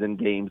season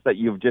games that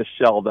you've just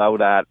shelled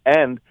out at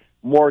and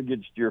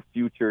mortgaged your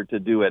future to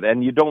do it.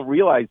 And you don't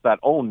realize that,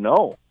 oh,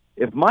 no,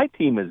 if my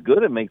team is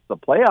good and makes the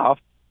playoffs,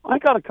 I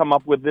got to come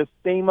up with this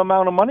same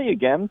amount of money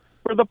again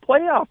for the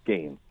playoff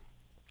game.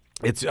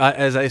 It's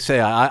as I say,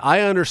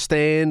 I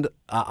understand.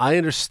 I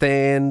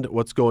understand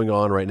what's going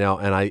on right now,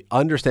 and I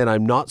understand.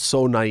 I'm not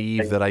so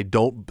naive that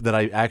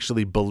I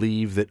actually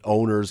believe that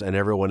owners and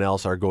everyone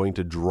else are going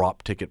to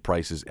drop ticket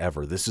prices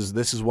ever. This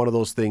is one of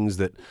those things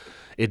that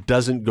it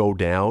doesn't go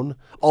down.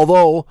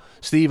 Although,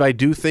 Steve, I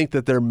do think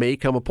that there may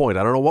come a point.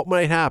 I don't know what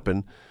might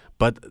happen,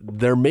 but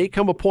there may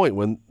come a point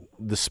when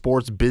the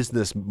sports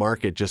business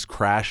market just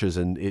crashes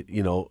and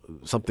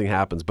something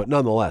happens. But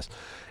nonetheless,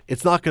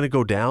 it's not going to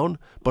go down.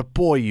 But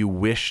boy, you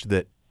wish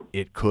that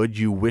it could.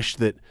 You wish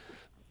that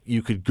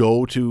you could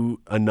go to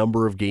a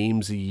number of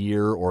games a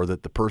year, or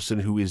that the person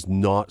who is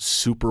not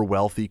super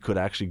wealthy could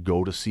actually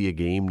go to see a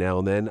game now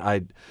and then.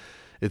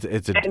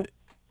 And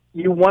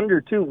you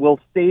wonder too, will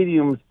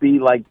stadiums be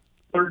like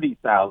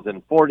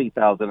 30,000,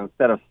 40,000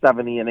 instead of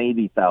 70 and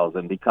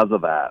 80,000 because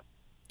of that?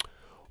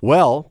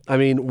 Well, I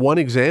mean, one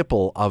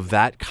example of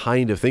that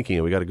kind of thinking,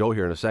 and we got to go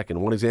here in a second.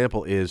 One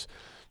example is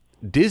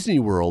Disney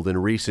World in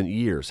recent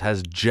years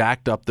has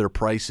jacked up their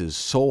prices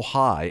so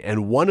high,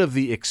 and one of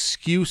the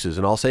excuses,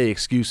 and I'll say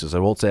excuses, I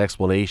won't say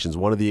explanations,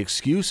 one of the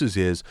excuses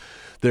is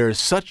there is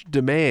such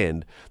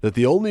demand that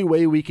the only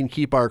way we can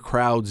keep our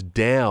crowds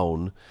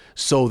down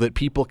so that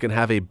people can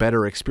have a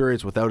better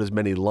experience without as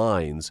many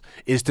lines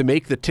is to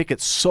make the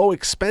tickets so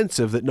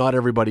expensive that not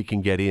everybody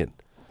can get in.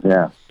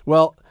 Yeah.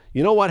 Well,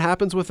 you know what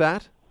happens with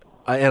that?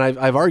 And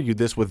I've argued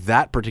this with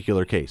that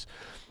particular case.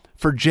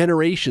 For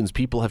generations,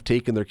 people have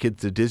taken their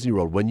kids to Disney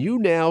World. When you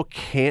now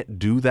can't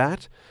do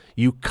that,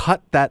 you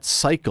cut that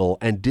cycle,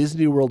 and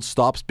Disney World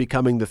stops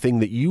becoming the thing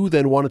that you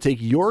then want to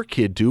take your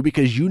kid to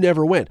because you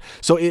never went.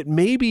 So it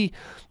may be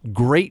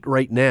great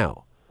right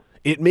now.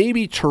 It may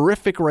be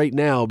terrific right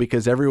now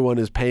because everyone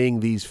is paying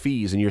these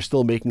fees and you're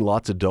still making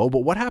lots of dough. But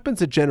what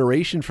happens a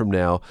generation from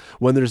now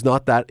when there's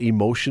not that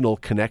emotional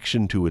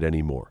connection to it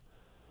anymore?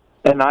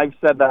 And I've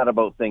said that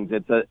about things.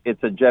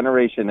 It's a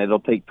generation. It'll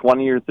take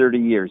 20 or 30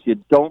 years. You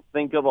don't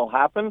think it'll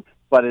happen,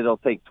 but it'll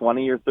take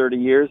 20 or 30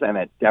 years, and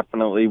it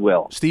definitely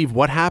will. Steve,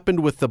 what happened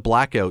with the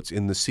blackouts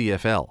in the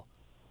CFL?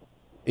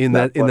 In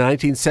the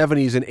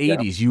 1970s and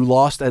 80s, you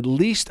lost at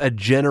least a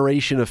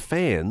generation of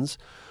fans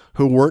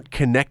who weren't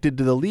connected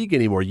to the league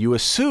anymore. You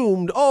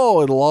assumed,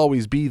 it'll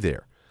always be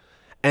there.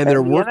 And the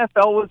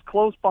NFL was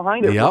close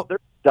behind it with their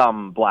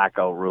dumb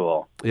blackout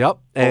rule. Yep.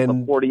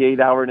 And the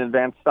 48-hour in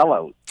advance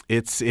sellout.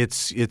 It's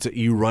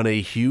you run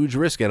a huge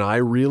risk, and I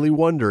really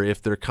wonder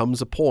if there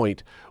comes a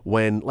point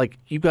when, like,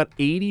 you've got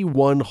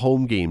 81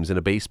 home games in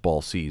a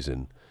baseball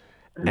season.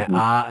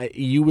 Mm-hmm.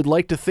 You would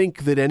like to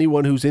think that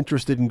anyone who's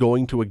interested in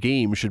going to a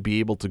game should be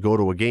able to go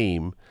to a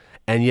game,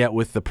 and yet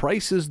with the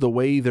prices the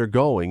way they're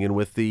going and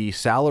with the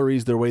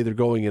salaries the way they're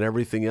going and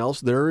everything else,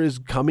 there is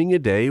coming a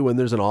day when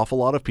there's an awful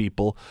lot of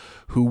people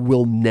who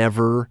will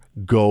never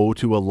go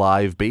to a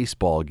live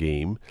baseball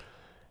game.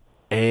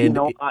 And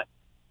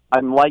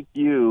I'm like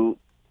you,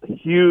 a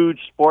huge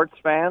sports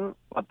fan,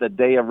 but the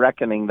day of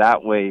reckoning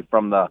that way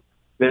from the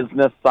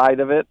business side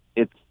of it,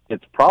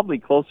 it's probably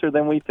closer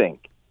than we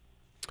think.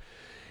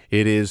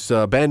 It is.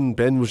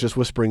 Ben was just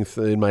whispering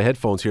in my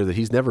headphones here that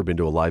he's never been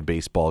to a live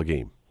baseball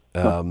game.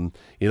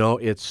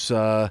 It's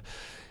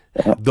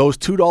those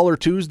 $2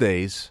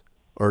 Tuesdays,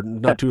 or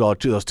not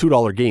 $2, those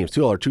 $2 games.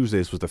 $2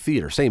 Tuesdays was the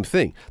theater. Same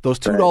thing. Those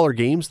 $2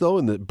 games, though,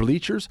 in the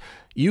bleachers,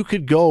 you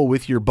could go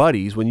with your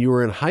buddies when you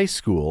were in high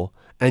school,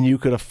 and you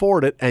could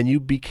afford it, and you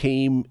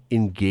became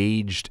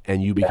engaged,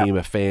 and you became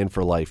a fan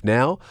for life.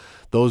 Now,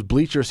 those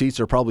bleacher seats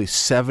are probably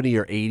 $70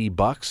 or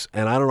 $80,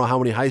 and I don't know how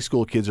many high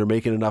school kids are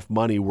making enough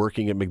money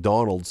working at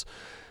McDonald's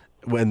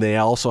when they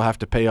also have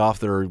to pay off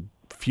their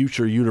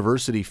future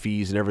university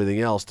fees and everything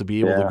else to be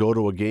able to go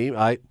to a game.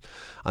 I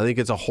think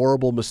it's a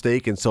horrible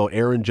mistake, and so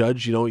Aaron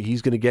Judge,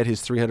 he's going to get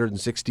his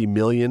 $360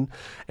 million,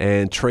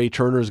 and Trey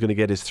Turner is going to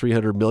get his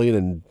 $300 million,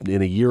 and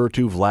in a year or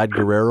two, Vlad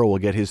Guerrero will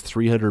get his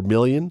 $300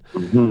 million.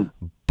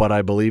 Mm-hmm. But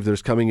I believe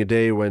there's coming a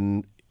day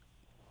when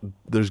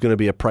there's going to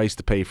be a price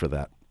to pay for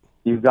that.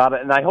 You got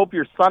it, and I hope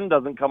your son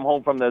doesn't come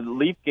home from the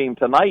Leaf game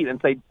tonight and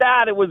say,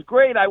 "Dad, it was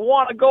great. I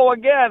want to go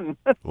again."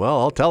 Well,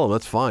 I'll tell him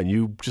that's fine.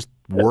 You just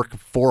work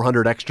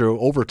 400 extra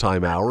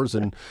overtime hours,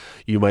 and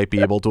you might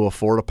be able to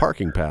afford a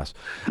parking pass.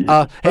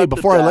 Hey,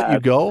 before I let you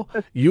go,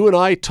 you and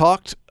I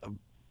talked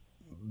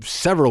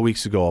several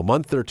weeks ago, a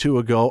month or two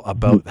ago,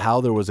 about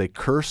how there was a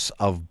curse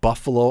of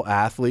Buffalo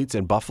athletes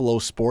and Buffalo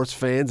sports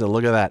fans. And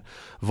look at that.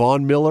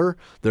 Von Miller,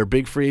 their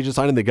big free agent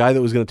signing, the guy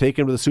that was going to take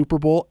him to the Super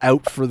Bowl,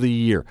 out for the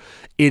year.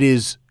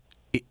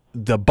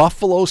 The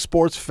Buffalo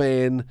sports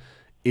fan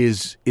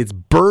it's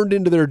burned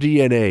into their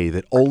DNA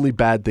that only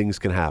bad things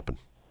can happen.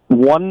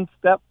 One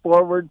step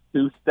forward,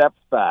 two steps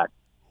back.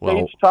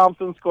 Tage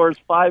Thompson scores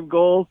 5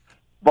 goals.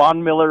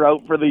 Von Miller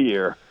out for the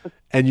year.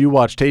 And you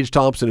watch Tage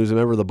Thompson, who's a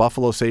member of the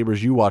Buffalo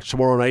Sabres. You watch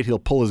tomorrow night, he'll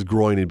pull his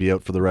groin and be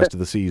out for the rest of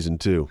the season,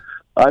 too.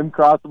 I'm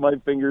crossing my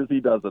fingers he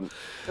doesn't.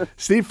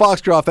 Steve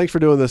Foxcroft, thanks for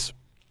doing this.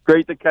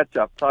 Great to catch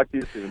up. Talk to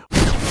you soon.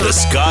 The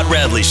Scott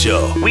Radley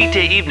Show,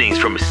 weekday evenings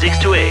from 6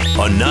 to 8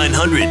 on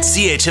 900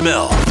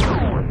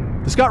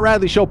 CHML. The Scott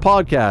Radley Show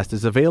podcast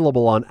is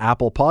available on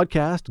Apple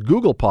Podcast,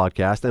 Google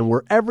Podcast, and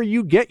wherever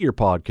you get your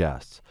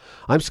podcasts.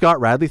 I'm Scott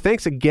Radley.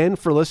 Thanks again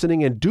for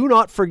listening, and do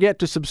not forget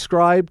to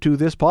subscribe to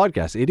this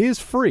podcast. It is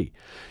free.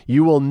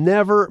 You will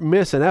never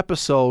miss an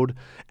episode,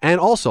 and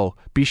also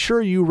be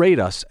sure you rate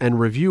us and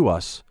review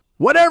us.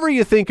 Whatever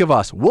you think of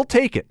us, we'll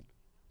take it.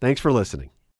 Thanks for listening.